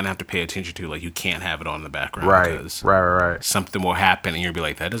shows you kind of have to pay attention to. Like, you can't have it on in the background. Right. Something will happen and you'll be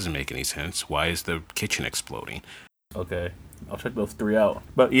like, that doesn't make any sense. Why is the kitchen exploding? Okay. I'll check those 3 out.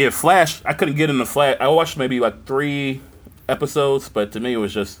 But yeah, Flash, I couldn't get into Flash. I watched maybe like 3 episodes, but to me it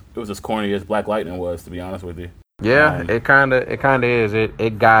was just corny as Black Lightning was, to be honest with you. Yeah, it kinda is.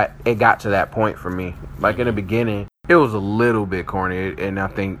 It got to that point for me. Like, in the beginning, it was a little bit corny, and I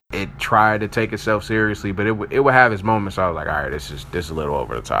think it tried to take itself seriously, but it would have its moments. So I was like, all right, this is a little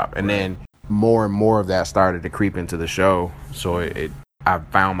over the top. And then more and more of that started to creep into the show. So I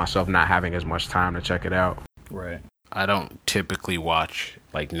found myself not having as much time to check it out. Right. I don't typically watch,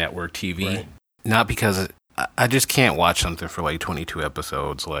 like, network TV. Right. Not because I just can't watch something for like 22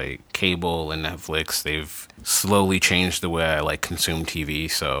 episodes. Like cable and Netflix, they've slowly changed the way I like consume TV.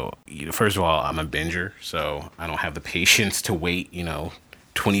 So, first of all, I'm a binger, so I don't have the patience to wait,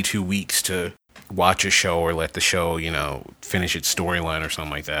 22 weeks to watch a show or let the show, finish its storyline or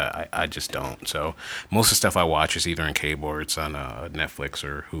something like that. I just don't. So most of the stuff I watch is either in cable or it's on Netflix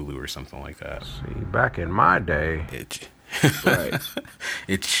or Hulu or something like that. See, back in my day, Right.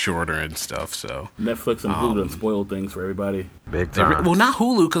 it's shorter and stuff. So Netflix and Hulu done spoiled things for everybody. big time. well, not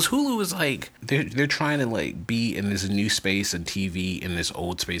Hulu, because Hulu is like they're trying to like be in this new space and TV in this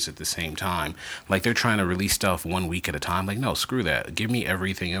old space at the same time. Like they're trying to release stuff 1 week at a time. Like no, screw that. Give me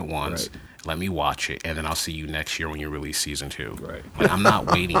everything at once. Right. Let me watch it, and then I'll see you next year when you release season 2. Right. Like, I'm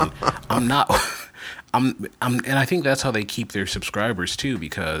not waiting. I'm not. And I think that's how they keep their subscribers too,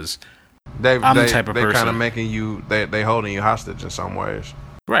 because I'm the type of person. They kind of making you. They holding you hostage in some ways.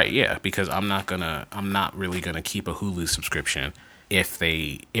 Right, yeah, because I'm not really gonna keep a Hulu subscription if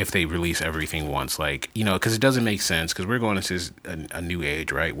they release everything once, like, because it doesn't make sense, because we're going into a new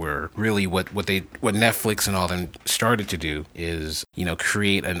age, right, where really what Netflix and all them started to do is,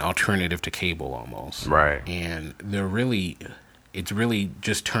 create an alternative to cable almost. Right. And it's really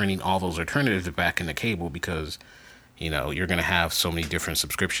just turning all those alternatives back into cable, because you're going to have so many different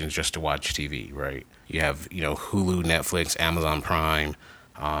subscriptions just to watch TV, right? You have, Hulu, Netflix, Amazon Prime.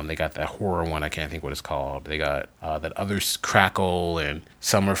 They got that horror one. I can't think what it's called. They got that other Crackle, and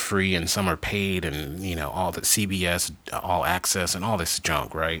some are free and some are paid, and, all the CBS All Access and all this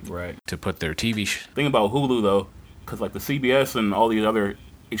junk, right? Right. To put their TV. Thing about Hulu, though, because like the CBS and all these other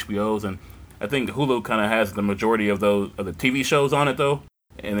HBOs, and I think Hulu kind of has the majority of the TV shows on it, though.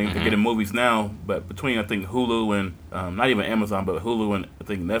 And they're getting movies now, but between, I think, Hulu and, not even Amazon, but Hulu and, I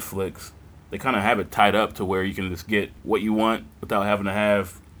think, Netflix, they kind of have it tied up to where you can just get what you want without having to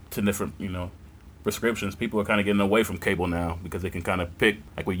have 10 different, prescriptions. People are kind of getting away from cable now because they can kind of pick,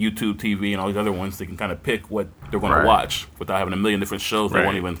 like with YouTube TV and all these other ones, they can kind of pick what they're going to watch without having a million different shows they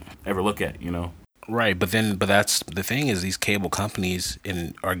won't even ever look at, Right, but that's the thing, is these cable companies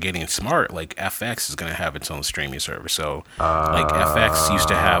are getting smart. Like FX is going to have its own streaming service. So like FX used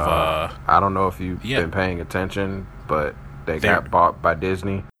to have I don't know if you've been paying attention, but they got bought by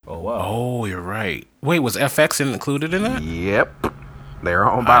Disney. Oh wow. Oh, you're right. Wait, was FX included in that? Yep. They're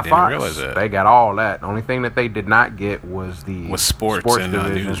owned by Fox. Realize that. They got all that. The only thing that they did not get was sports and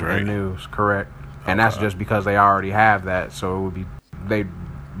division news, right? And news, correct. And that's just because they already have that, so they'd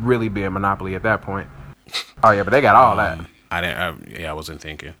really be a monopoly at that point. Oh yeah, but they got all that. I wasn't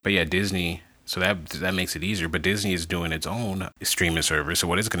thinking. But yeah, Disney. So that makes it easier. But Disney is doing its own streaming service. So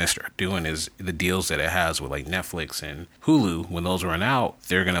what it's going to start doing is the deals that it has with like Netflix and Hulu. When those run out,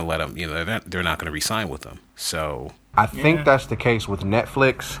 they're going to let them. They're not going to re-sign with them. So I think that's the case with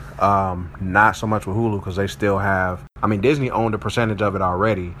Netflix. Not so much with Hulu, because they still have. I mean, Disney owned a percentage of it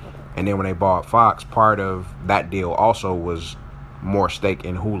already, and then when they bought Fox, part of that deal also was more stake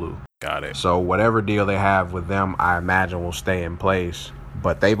in Hulu. Got it. So whatever deal they have with them, I imagine will stay in place.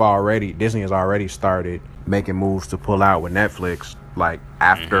 But Disney has already started making moves to pull out with Netflix. Like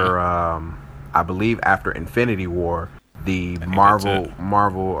after, I believe after Infinity War, the Marvel,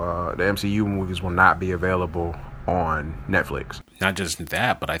 the MCU movies will not be available on Netflix. Not just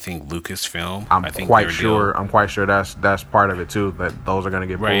that, but I think Lucasfilm. I'm quite sure that's part of it too. That those are going to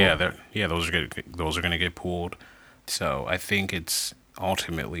get pulled. Right? Yeah, those are going to get pulled. So I think it's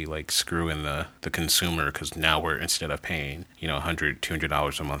ultimately like screwing the consumer, because now we're, instead of paying $100,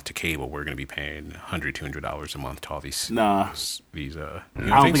 $200 a month to cable, we're going to be paying $100, $200 a month to all these. I don't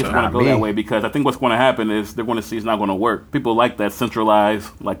think it's going to go that way, because I think what's going to happen is they're going to see it's not going to work. People like that centralized,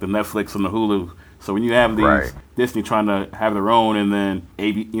 like the Netflix and the Hulu. So when you have these Disney trying to have their own, and then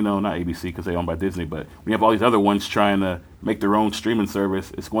not ABC because they're owned by Disney, but when you have all these other ones trying to make their own streaming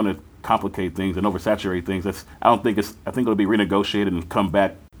service, it's going to complicate things and oversaturate things. I think it'll be renegotiated and come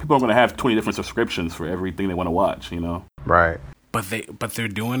back. People are going to have 20 different subscriptions for everything they want to watch. Right. But they're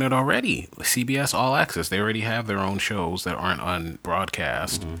doing it already. CBS All Access, they already have their own shows that aren't on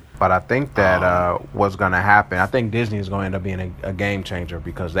broadcast. Mm-hmm. But I think that what's going to happen, I think Disney is going to end up being a game changer,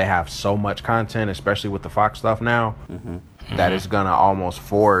 because they have so much content, especially with the Fox stuff now, that it's going to almost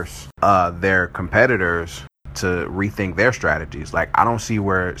force their competitors to rethink their strategies. Like, I don't see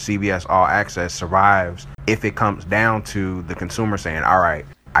where CBS All Access survives if it comes down to the consumer saying, all right,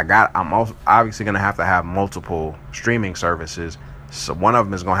 I'm obviously going to have multiple streaming services. So one of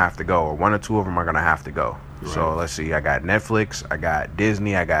them is going to have to go, or one or two of them are going to have to go. Right. So let's see. I got Netflix, I got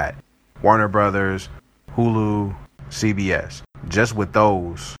Disney, I got Warner Brothers, Hulu, CBS. Just with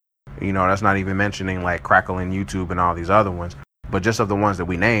those, that's not even mentioning like Crackle and YouTube and all these other ones. But just of the ones that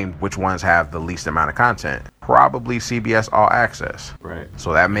we named, which ones have the least amount of content? Probably CBS All Access. Right.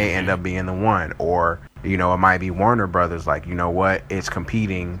 So that may end up being the one. Or, it might be Warner Brothers. Like, you know what? It's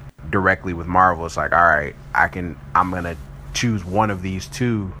competing directly with Marvel. It's like, all right, I'm going to choose one of these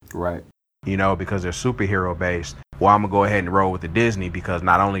two. Right. Because they're superhero based. Well, I'm going to go ahead and roll with the Disney, because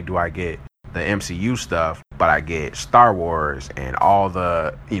not only do I get the MCU stuff, but I get Star Wars and all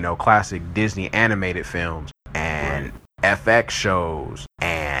the, classic Disney animated films and FX shows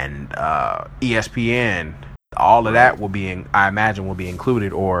and ESPN. All of that I imagine will be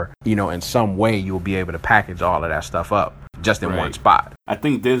included, or, in some way you'll be able to package all of that stuff up just in one spot. I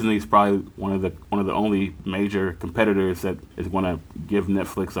think Disney's probably one of the only major competitors that is going to give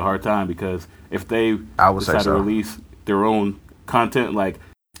Netflix a hard time, because if they decide to release their own content, like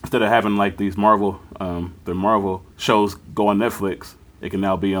instead of having like these Marvel shows go on Netflix, it can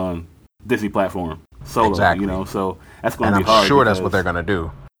now be on Disney platform solo. Exactly. So that's going to be hard. And I'm sure that's what they're going to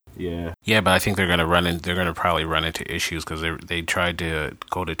do. Yeah, but I think they're gonna probably run into issues, because they tried to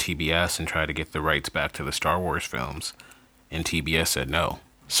go to TBS and try to get the rights back to the Star Wars films, and TBS said no.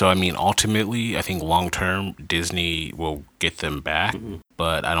 So I mean, ultimately, I think long term Disney will get them back,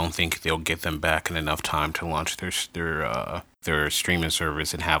 but I don't think they'll get them back in enough time to launch their streaming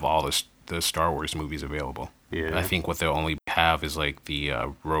service and have all the Star Wars movies available. Yeah, I think what they'll only have is like the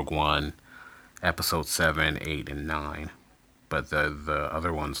Rogue One, Episode 7, 8, and 9. But the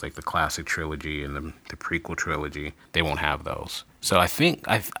other ones, like the classic trilogy and the prequel trilogy, they won't have those. So I think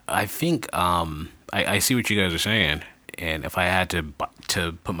I see what you guys are saying, and if I had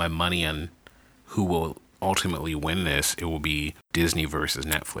to put my money on who will ultimately win this, it will be Disney versus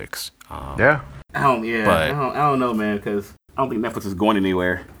Netflix. Yeah. I don't know, man, because I don't think Netflix is going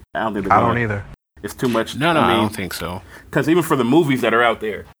anywhere. I don't either. It's too much. No, I don't think so. Because even for the movies that are out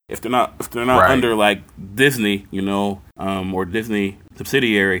there, if they're not under like Disney, or Disney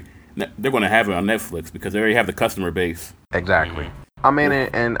subsidiary, they're going to have it on Netflix because they already have the customer base. Exactly. I mean,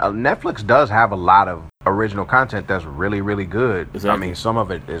 and Netflix does have a lot of original content that's really, really good. Exactly. I mean, some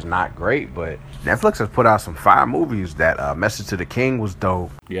of it is not great, but Netflix has put out some fire movies. That Message to the King was dope.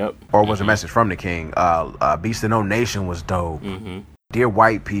 Yep. Or was a Message from the King. Beast of No Nation was dope. Mm-hmm. Dear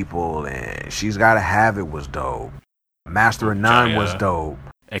White People and She's Gotta Have It was dope. Master of None was dope.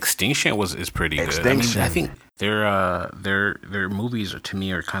 Extinction is pretty good. I mean, I think their movies to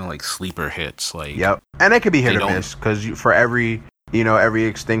me are kind of like sleeper hits. Like, yep, and they could be hit or miss, because for every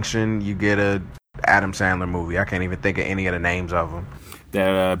Extinction you get a Adam Sandler movie. I can't even think of any of the names of them.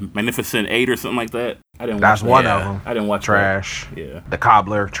 That Magnificent 8 or something like that. That's one of them. I didn't watch Trash. That. Yeah. The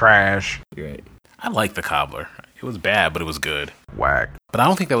Cobbler, trash. You're right. I like The Cobbler. It was bad, but it was good. Whack. But I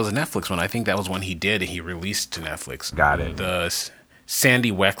don't think that was a Netflix one. I think that was one he did and he released to Netflix. Got it. The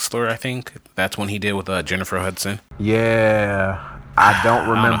Sandy Wexler, I think. That's one he did with Jennifer Hudson. Yeah. I don't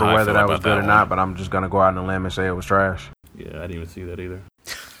remember whether that was good or not, one. but I'm just going to go out on a limb and say it was trash. Yeah, I didn't even see that either.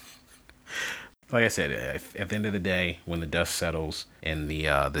 Like I said, at the end of the day, when the dust settles and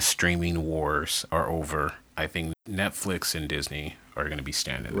the streaming wars are over, I think Netflix and Disney are going to be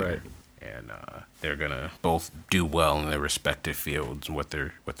standing there. Right. And they're gonna both do well in their respective fields and what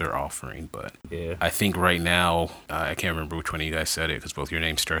they're offering. But yeah, I think right now I can't remember which one of you guys said it, because both your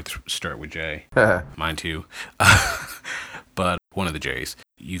names start with J. Mine too. But one of the J's.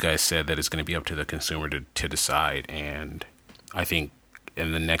 You guys said that it's going to be up to the consumer to decide, and I think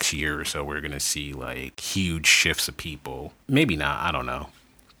in the next year or so we're going to see like huge shifts of people. Maybe not. I don't know.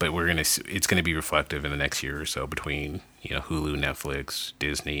 But it's going to be reflective in the next year or so between, Hulu, Netflix,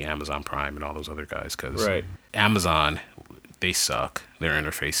 Disney, Amazon Prime, and all those other guys. Because Amazon, they suck. Their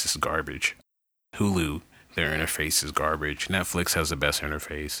interface is garbage. Hulu, their interface is garbage. Netflix has the best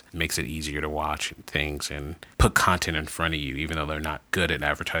interface. It makes it easier to watch things and put content in front of you, even though they're not good at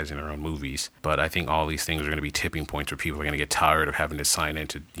advertising their own movies. But I think all these things are going to be tipping points where people are going to get tired of having to sign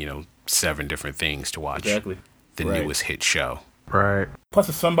into, 7 different things to watch the newest hit show. Right. Plus,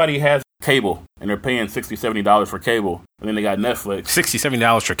 if somebody has cable and they're paying $60, $70 for cable, and then they got Netflix. $60,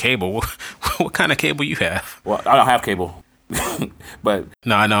 $70 for cable? What kind of cable you have? Well, I don't have cable. But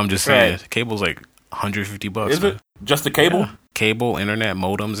no, I know. I'm just saying, cable's like $150. Is it just the cable? Yeah. Cable, internet,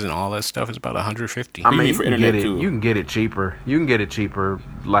 modems, and all that stuff is about $150. I mean, you can get it. You can get it cheaper. You can get it cheaper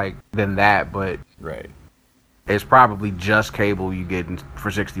than that, but it's probably just cable you get for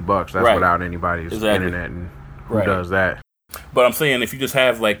 $60. That's without anybody's internet, and who does that? But I'm saying if you just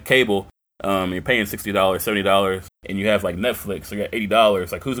have like cable, you're paying $60, $70, and you have like Netflix, so you got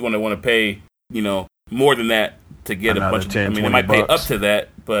 $80. Like, who's going to want to pay, more than that to get another a bunch of? 10, they might pay bucks. up to that,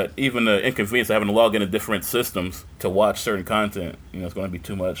 but even the inconvenience of having to log into different systems to watch certain content, it's going to be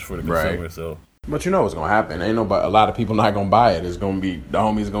too much for the consumer. So But you know what's gonna happen? Ain't nobody. A lot of people not gonna buy it. It's gonna be the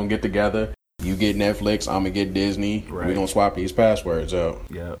homies gonna get together. You get Netflix. I'm gonna get Disney. Right. We gonna swap these passwords out.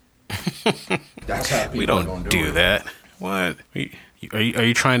 Yeah. That's how people We are don't gonna do that. What? Are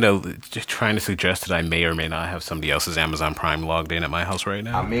you trying to suggest that I may or may not have somebody else's Amazon Prime logged in at my house right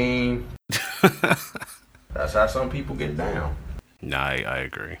now? I mean, that's how some people get down. No, I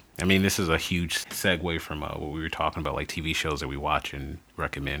agree. I mean, this is a huge segue from what we were talking about, like TV shows that we watch and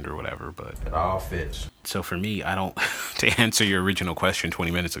recommend or whatever. But It all fits. so for me, I don't. To answer your original question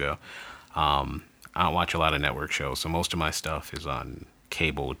 20 minutes ago, I don't watch a lot of network shows. So most of my stuff is on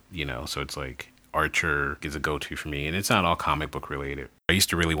cable. So it's like Archer is a go-to for me, and it's not all comic book related. I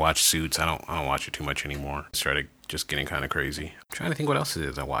used to really watch Suits. I don't watch it too much anymore. It started just getting kind of crazy. I'm trying to think what else it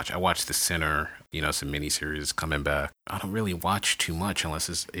is I watch. I watch The Sinner. Some miniseries coming back. I don't really watch too much unless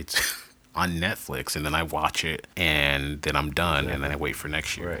it's on Netflix, and then I watch it, and then I'm done, and then I wait for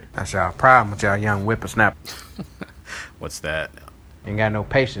next year. Right. That's y'all problem with y'all young whippersnappers. What's that? Ain't got no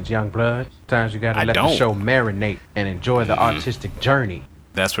patience, young blood. Sometimes you gotta I let don't. the show marinate and enjoy the artistic journey.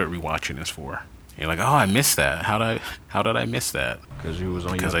 That's what rewatching is for. You're like, oh, I missed that. How did I miss that? Because you was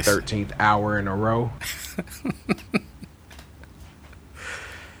on Because your 13th hour in a row.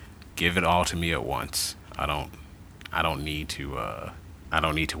 Give it all to me at once. I don't need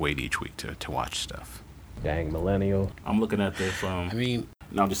to wait each week to watch stuff. Dang millennial. I'm looking at this. I mean,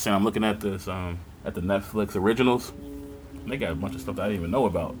 No, I'm just saying. I'm looking at this. At the Netflix originals. They got a bunch of stuff that I didn't even know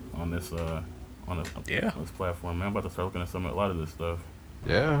about on this. On this platform. Man, I'm about to start looking at a lot of this stuff.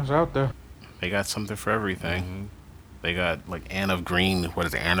 Yeah, it's out there. they got something for everything. Mm-hmm. They got like Anne of Green. What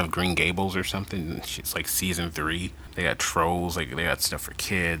is it, Anne of Green Gables or something? It's like season 3. They got Trolls. Like they got stuff for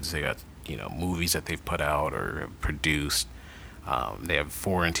kids. They got movies that they've put out or produced. They have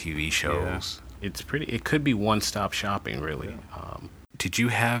foreign TV shows. Yeah. It's pretty. It could be one-stop shopping, really. Yeah. Did you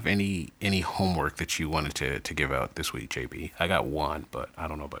have any homework that you wanted to give out this week, JB? I got one, but I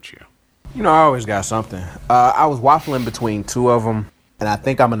don't know about you. I always got something. I was waffling between two of them, and I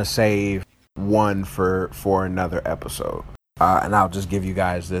think I'm gonna save one for another episode. And I'll just give you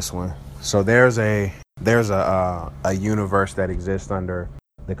guys this one. So there's a universe that exists under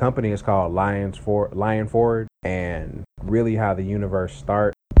the company is called Lion Forge, and really how the universe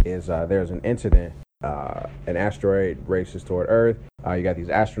starts is there's an incident. An asteroid races toward Earth. You got these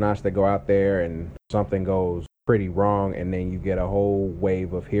astronauts that go out there and something goes pretty wrong, and then you get a whole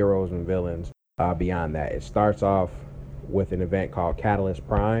wave of heroes and villains beyond that. It starts off with an event called Catalyst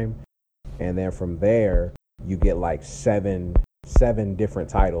Prime, and then from there you get like seven different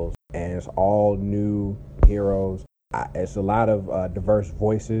titles, and it's all new heroes. It's a lot of diverse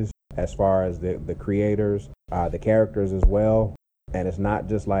voices as far as the creators, the characters as well. And it's not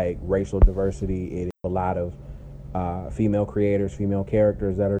just like racial diversity. It is a lot of female creators, female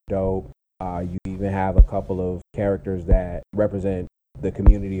characters that are dope. You even have a couple of characters that represent the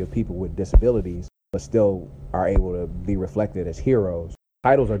community of people with disabilities, but still are able to be reflected as heroes.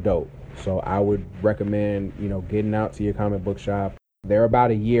 Titles are dope. So I would recommend, getting out to your comic book shop. They're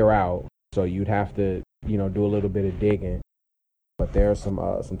about a year out, so you'd have to, do a little bit of digging. But there are some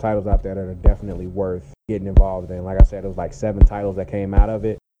titles out there that are definitely worth getting involved in. Like I said, it was like 7 titles that came out of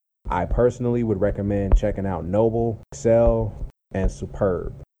it. I personally would recommend checking out Noble, Excel, and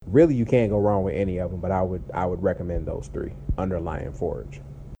Superb. Really, you can't go wrong with any of them, but I would recommend those 3 under Lion Forge.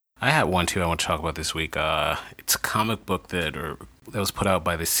 I had one too I want to talk about this week. It's a comic book that was put out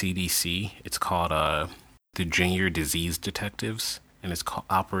by the CDC. It's called The Junior Disease Detectives, and it's called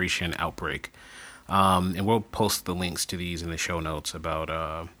Operation Outbreak. And we'll post the links to these in the show notes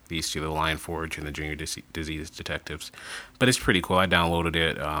about these two, the Lion Forge and the Junior Disease Detectives. But it's pretty cool. I downloaded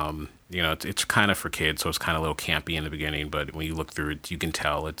it. It's kind of for kids, so it's kind of a little campy in the beginning. But when you look through it, you can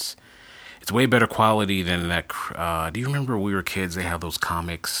tell it's way better quality than that. Do you remember when we were kids? They had those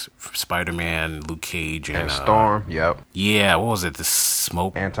comics, Spider-Man, Luke Cage, and Storm. Yep. Yeah. What was it? The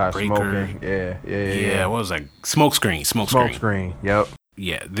Smoke Anti-smoking. Breaker? Yeah. What was that? Smoke Screen. Yep.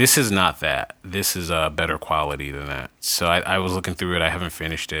 Yeah, this is not that. This is better quality than that. So I was looking through it. I haven't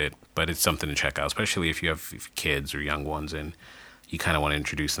finished it, but it's something to check out, especially if you have kids or young ones and you kind of want to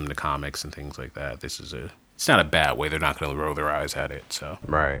introduce them to comics and things like that. It's not a bad way. They're not going to roll their eyes at it. So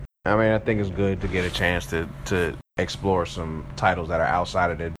right. I mean, I think it's good to get a chance to explore some titles that are outside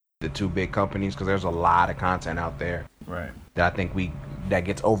of the 2 big companies, because there's a lot of content out there. Right. That I think that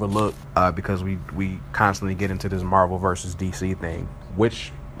gets overlooked because we constantly get into this Marvel versus DC thing,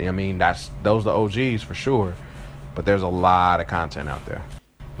 which, I mean, those are the OGs for sure, but there's a lot of content out there.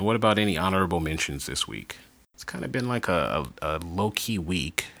 And what about any honorable mentions this week? It's kind of been like a low-key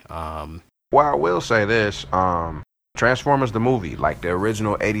week. Well, I will say this, Transformers the movie, like the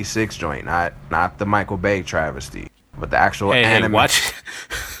original '86 joint, not the Michael Bay travesty, but the actual anime.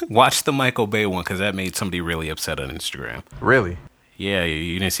 Watch the Michael Bay one because that made somebody really upset on Instagram. Really? Yeah,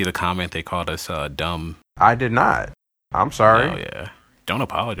 you didn't see the comment? They called us dumb. I did not. I'm sorry. Oh yeah. Don't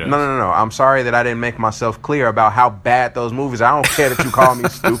apologize. No. I'm sorry that I didn't make myself clear about how bad those movies. I don't care that you call me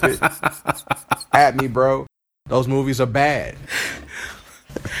stupid. At me, bro. Those movies are bad.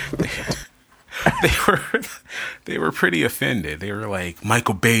 They were pretty offended. They were like,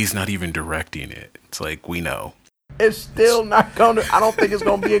 Michael Bay's not even directing it. It's like, we know. It's still not gonna. I don't think it's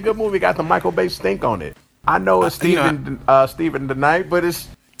gonna be a good movie. Got the Michael Bay stink on it. I know it's Stephen the Knight, but it's.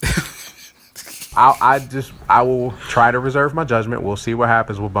 I will try to reserve my judgment. We'll see what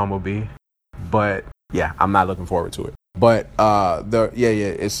happens with Bumblebee, but yeah, I'm not looking forward to it. But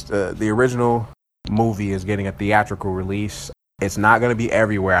it's the original movie is getting a theatrical release. It's not going to be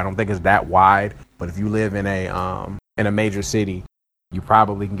everywhere. I don't think it's that wide, but if you live in a major city, you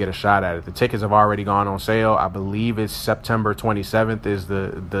probably can get a shot at it. The tickets have already gone on sale. I believe it's September 27th is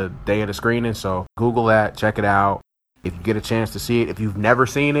the day of the screening. So Google that, check it out. If you get a chance to see it, if you've never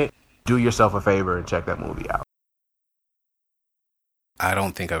seen it, do yourself a favor and check that movie out. I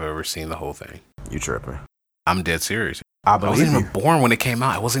don't think I've ever seen the whole thing. You tripping? I'm dead serious. I wasn't even born when it came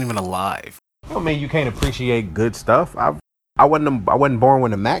out. I wasn't even alive. I mean, you can't appreciate good stuff. I wasn't born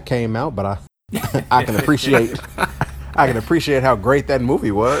when the Mac came out, but I can appreciate how great that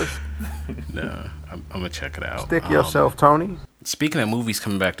movie was. No, I'm gonna check it out. Stick yourself, Tony. Speaking of movies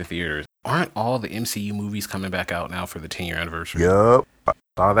coming back to theaters, aren't all the MCU movies coming back out now for the 10-year anniversary? Yup, I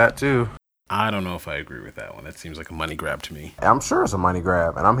saw that too. I don't know if I agree with that one. That seems like a money grab to me. I'm sure it's a money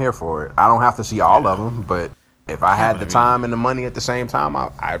grab, and I'm here for it. I don't have to see all of them, but if I had the time and the money at the same time,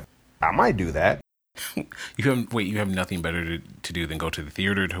 I might do that. You have nothing better to do than go to the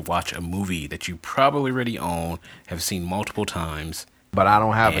theater to watch a movie that you probably already own, have seen multiple times. But I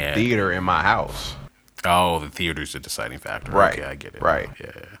don't have a theater in my house. Oh, the theater's the deciding factor. Right. Okay, I get it. Right.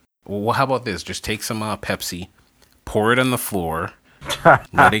 Yeah. Well, how about this? Just take some Pepsi, pour it on the floor,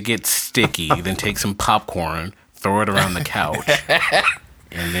 let it get sticky, then take some popcorn, throw it around the couch,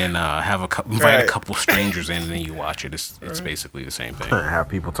 and then invite a couple strangers in, and then you watch it. It's basically the same thing. Have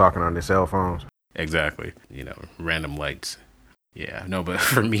people talking on their cell phones. Exactly. Random lights. Yeah. No, but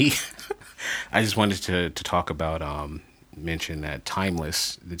for me, I just wanted to talk about mention that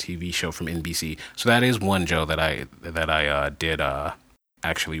Timeless, the TV show from NBC. So that is one, Joe, that I did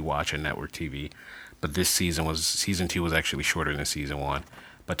actually watch on network TV. But this season 2 was actually shorter than season 1.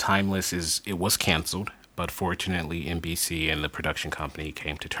 But Timeless it was canceled, but fortunately NBC and the production company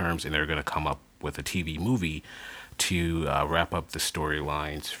came to terms, and they're going to come up with a TV movie to wrap up the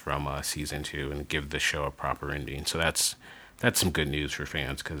storylines from season 2 and give the show a proper ending. So that's some good news for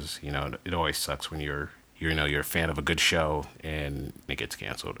fans, because it always sucks when you're a fan of a good show and it gets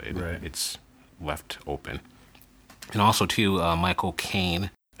canceled. It's left open. And also too, Michael Caine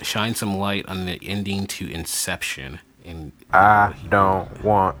shined some light on the ending to Inception. And I don't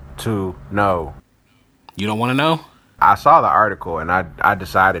want to know. You don't want to know? I saw the article and I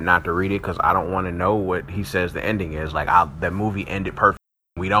decided not to read it because I don't want to know what he says the ending is. Like, the movie ended perfect.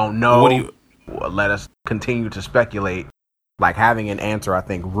 We don't know. Let us continue to speculate. Like, having an answer, I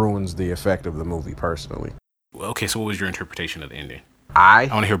think, ruins the effect of the movie, personally. Okay, so what was your interpretation of the ending? I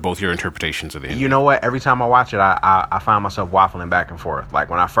want to hear both your interpretations of the ending. You know what? Every time I watch it, I find myself waffling back and forth. Like,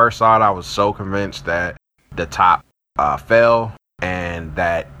 when I first saw it, I was so convinced that the top fell and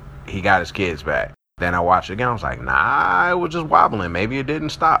that he got his kids back. Then I watched it again. I was like, nah, it was just wobbling. Maybe it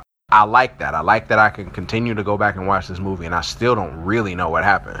didn't stop. I like that. I like that I can continue to go back and watch this movie, and I still don't really know what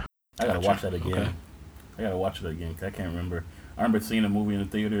happened. I gotta watch that again. Okay. I gotta watch it again, 'cause I can't remember. I remember seeing a movie in the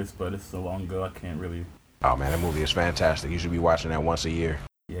theaters, but it's so long ago I can't really. Oh man, that movie is fantastic. You should be watching that once a year.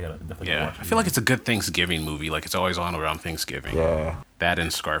 Yeah, definitely. Yeah, I feel like it's a good Thanksgiving movie. Like, it's always on around Thanksgiving. Yeah. That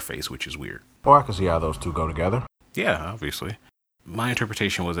and Scarface, which is weird. Oh, I can see how those two go together. Yeah, obviously. My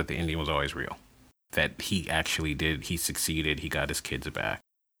interpretation was that the ending was always real. That he actually he succeeded, he got his kids back,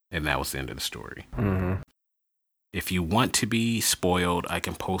 and that was the end of the story. Mm-hmm. If you want to be spoiled, I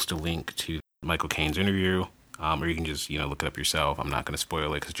can post a link to Michael Caine's interview, or you can just, look it up yourself. I'm not going to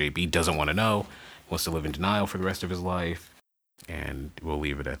spoil it because JB doesn't want to know, wants to live in denial for the rest of his life, and we'll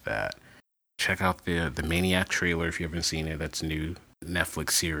leave it at that. Check out the Maniac trailer if you haven't seen it. That's a new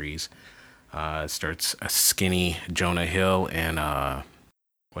Netflix series. It starts a skinny Jonah Hill and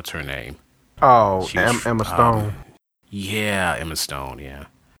what's her name? Oh, Emma Stone. Yeah, Emma Stone, yeah.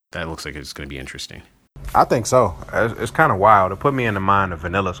 That looks like it's going to be interesting. I think so. It's kind of wild. It put me in the mind of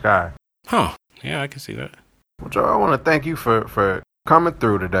Vanilla Sky. Huh. Yeah, I can see that. Well, Joe, I want to thank you for coming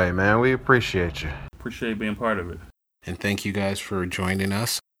through today, man. We appreciate you. Appreciate being part of it. And thank you guys for joining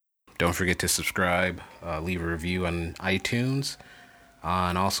us. Don't forget to subscribe, leave a review on iTunes,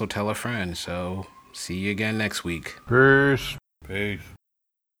 and also tell a friend. So, see you again next week. Peace. Peace.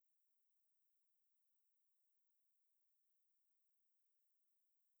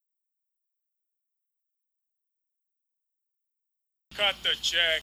 Cut the check.